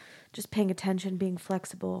 And just paying attention, being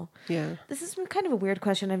flexible. Yeah. This is kind of a weird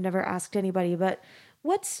question I've never asked anybody, but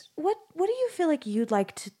what do you feel like you'd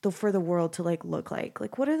like for the world to like look like?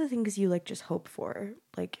 Like what are the things you like just hope for,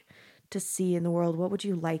 like to see in the world? What would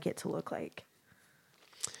you like it to look like?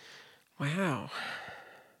 Wow.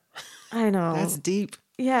 I know. That's deep.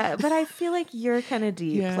 Yeah, but I feel like you're kind of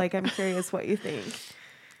deep. Yeah. Like I'm curious what you think.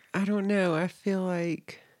 I don't know. I feel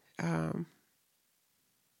like I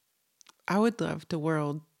would love the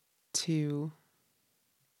world to,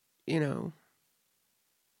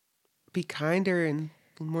 be kinder and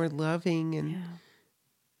more loving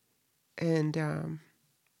and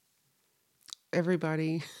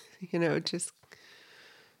everybody, just,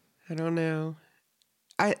 I don't know.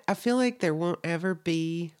 I feel like there won't ever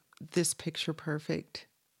be this picture perfect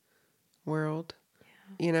world,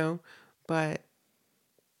 but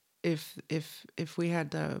if we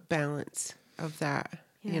had the balance of that,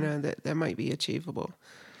 that might be achievable.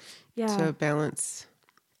 Yeah. So balance.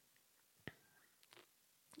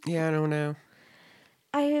 Yeah, I don't know.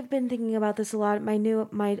 I have been thinking about this a lot.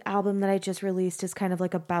 My album that I just released is kind of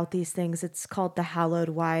like about these things. It's called The Hallowed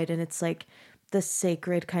Wide, and it's like the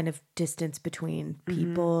sacred kind of distance between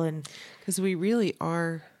people. And because we really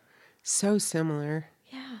are so similar.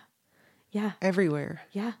 Yeah. Yeah. Everywhere.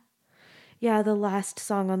 Yeah. Yeah. The last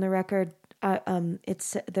song on the record,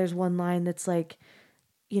 there's one line that's like,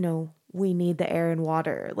 we need the air and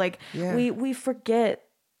water. Like we forget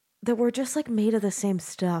that we're just like made of the same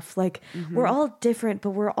stuff. Like we're all different, but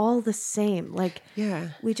we're all the same. Like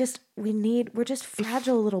we're just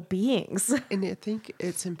fragile little beings. And I think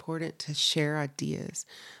it's important to share ideas.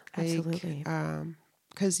 Absolutely.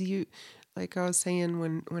 Because like I was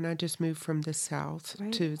saying, when I just moved from the South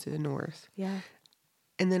to the North. Yeah.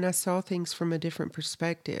 And then I saw things from a different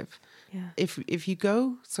perspective. Yeah. If you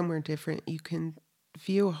go somewhere different, you can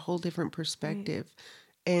view a whole different perspective.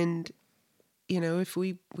 Right. And, if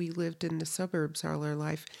we lived in the suburbs all our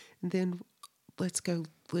life, then let's go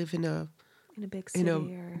live in a big city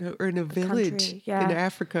or in a village in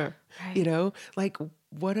Africa, right. like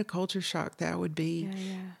what a culture shock that would be.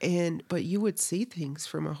 But you would see things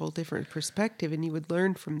from a whole different perspective and you would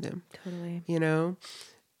learn from them. Totally.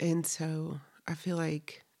 And so I feel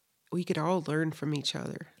like we could all learn from each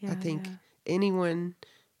other. I think anyone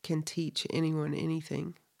can teach anyone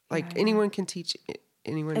anything. Like anyone can teach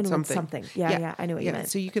anyone something. Yeah. I know what you meant.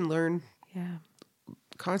 So you can learn,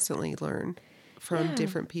 constantly learn from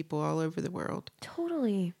different people all over the world.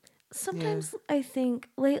 Totally. Sometimes I think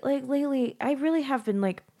lately, I really have been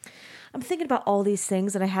like, I'm thinking about all these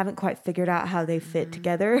things and I haven't quite figured out how they fit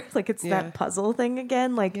together. Like it's that puzzle thing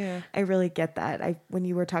again. Like I really get that. When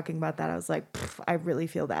you were talking about that, I was like, I really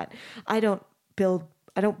feel that. I don't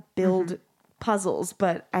build puzzles,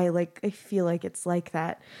 but I feel like it's like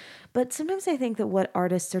that. But sometimes I think that what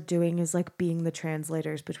artists are doing is like being the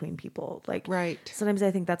translators between people. Like, sometimes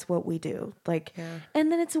I think that's what we do. Like, and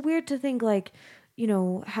then it's weird to think like,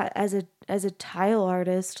 as a tile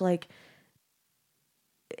artist, like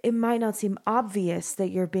it might not seem obvious that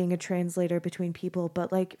you're being a translator between people,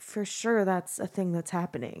 but like for sure that's a thing that's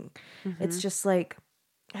happening. It's just like,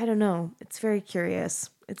 I don't know. It's very curious.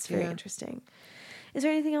 It's very interesting. Is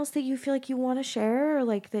there anything else that you feel like you want to share or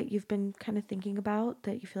like that you've been kind of thinking about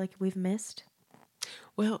that you feel like we've missed?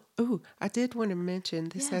 Well, I did want to mention,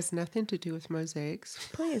 this has nothing to do with mosaics.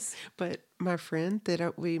 Please. But my friend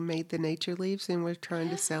that we made the nature leaves and we're trying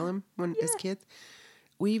to sell them as kids,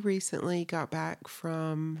 we recently got back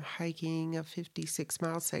from hiking a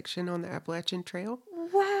 56-mile section on the Appalachian Trail.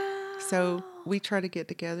 Wow. So we try to get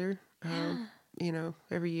together,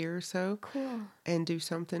 every year or so. Cool. And do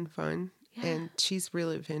something fun. Yeah. And she's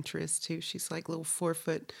really adventurous too. She's like little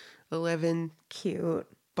 4'11" cute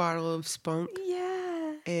bottle of spunk.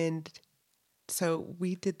 Yeah. And so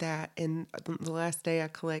we did that. And the last day I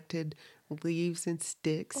collected leaves and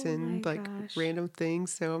sticks and random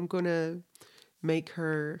things. So I'm going to make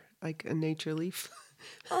her like a nature leaf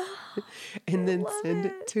and then send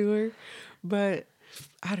it to her. But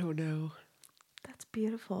I don't know. That's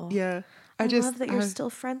beautiful. Yeah. I love that you're still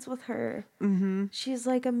friends with her. Mm-hmm. She's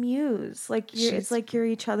like a muse. Like it's like you're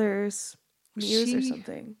each other's muse or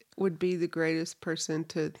something. Would be the greatest person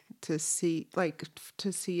to see,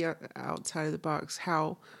 outside of the box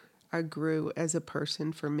how I grew as a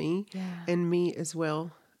person for me, and me as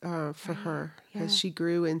well for her, because she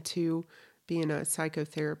grew into being a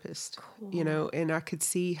psychotherapist. Cool. And I could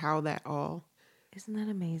see how that all. Isn't that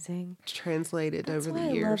amazing? Translated over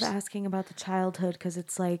the years. I love asking about the childhood because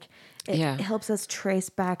it's like it helps us trace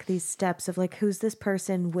back these steps of like, who's this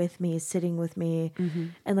person with me, sitting with me,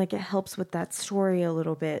 and like it helps with that story a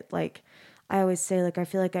little bit. Like I always say, like I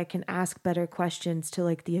feel like I can ask better questions to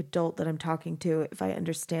like the adult that I'm talking to if I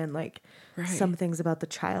understand like some things about the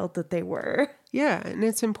child that they were. Yeah, and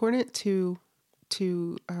it's important to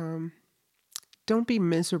don't be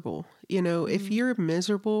miserable. If you're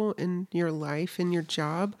miserable in your life and your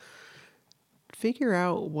job, figure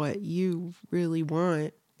out what you really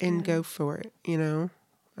want and go for it.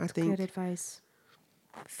 I think good advice.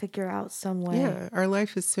 Figure out some way. Yeah, our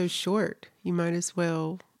life is so short. You might as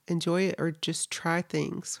well enjoy it or just try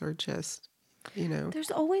things or just,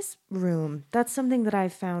 There's always room. That's something that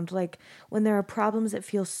I've found. Like when there are problems that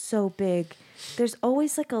feel so big, there's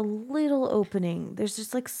always like a little opening. There's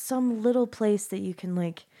just like some little place that you can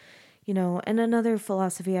like, and another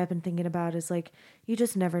philosophy I've been thinking about is like, you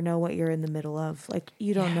just never know what you're in the middle of. Like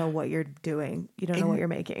you don't know what you're doing. You don't know what you're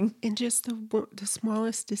making. And just the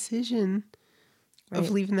smallest decision of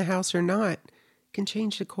leaving the house or not can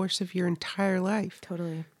change the course of your entire life.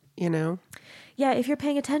 Totally. Yeah, if you're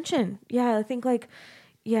paying attention. Yeah, I think like,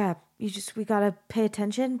 we gotta pay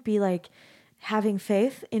attention, be like having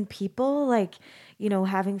faith in people, like,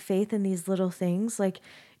 having faith in these little things, like,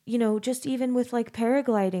 just even with like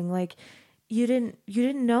paragliding, like you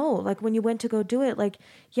didn't know, like when you went to go do it, like,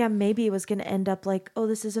 maybe it was going to end up like, oh,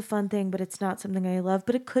 this is a fun thing, but it's not something I love,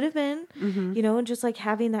 but it could have been, and just like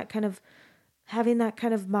having that kind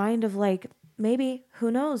of mind of like, maybe,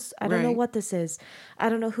 who knows? I don't know what this is. I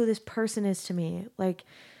don't know who this person is to me. Like,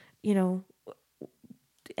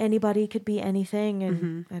 anybody could be anything.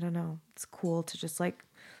 And I don't know. It's cool to just like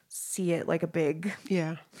see it like a big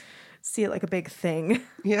thing.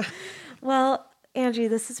 Yeah. Well, Angie,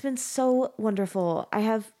 this has been so wonderful. I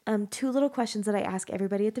have 2 little questions that I ask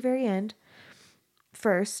everybody at the very end.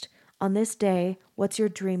 First, on this day, what's your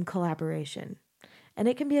dream collaboration? And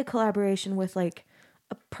it can be a collaboration with like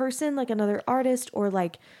a person, like another artist, or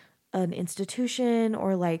like an institution,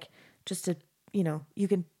 or like just a, you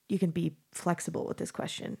can be flexible with this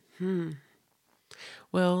question.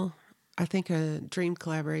 Well, I think a dream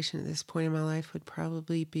collaboration at this point in my life would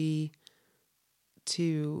probably be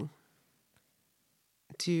to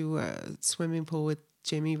do a swimming pool with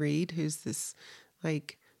Jimmy Reed, who's this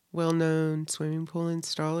like well-known swimming pool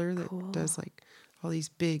installer that does like all these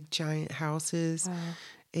big giant houses. Wow.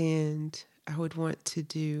 And I would want to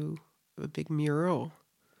do a big mural.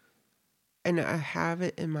 And I have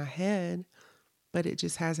it in my head, but it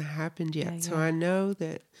just hasn't happened yet. Yeah. So I know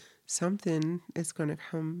that something is going to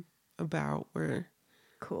come about where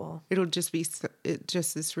it'll just be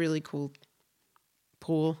just this really cool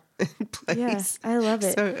pool place. Yes, I love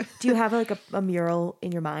it. So, do you have like a mural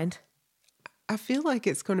in your mind? I feel like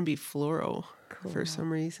it's going to be floral for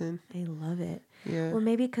some reason. I love it. Yeah. Well,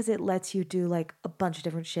 maybe because it lets you do like a bunch of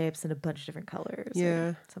different shapes and a bunch of different colors. Yeah.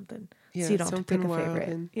 Or something. Yeah, so you don't have to pick a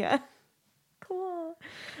favorite. Yeah. Cool.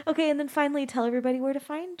 Okay, and then finally tell everybody where to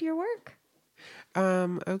find your work.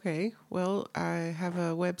 Okay. Well, I have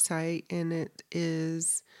a website and it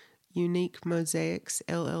is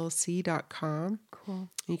uniquemosaicsllc.com. Cool.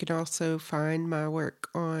 You can also find my work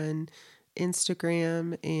on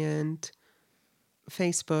Instagram and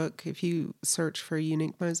Facebook if you search for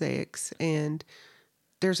Unique Mosaics. And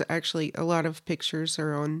there's actually a lot of pictures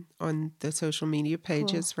are on the social media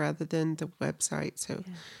pages rather than the website. So,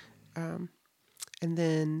 and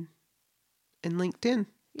then in LinkedIn.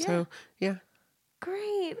 Yeah. So, yeah.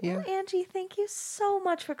 Great. Yeah. Well, Angie, thank you so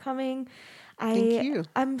much for coming. Thank you.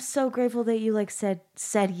 I'm so grateful that you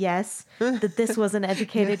said yes, that this was an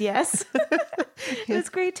educated yes. It was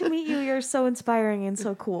great to meet you. You're so inspiring and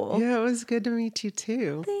so cool. Yeah, it was good to meet you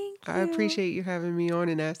too. Thank you. I appreciate you having me on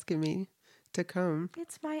and asking me to come.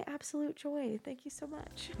 It's my absolute joy. Thank you so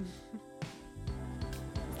much.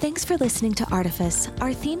 Thanks for listening to Artifice.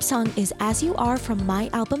 Our theme song is As You Are from my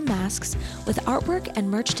album Masks, with artwork and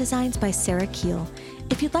merch designs by Sarah Keel.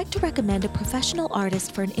 If you'd like to recommend a professional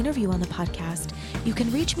artist for an interview on the podcast, you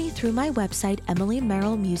can reach me through my website,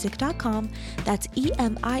 emilymerrillmusic.com. That's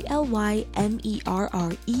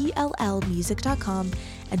EMILYMERRELL music.com.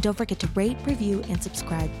 And don't forget to rate, review, and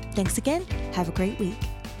subscribe. Thanks again. Have a great week.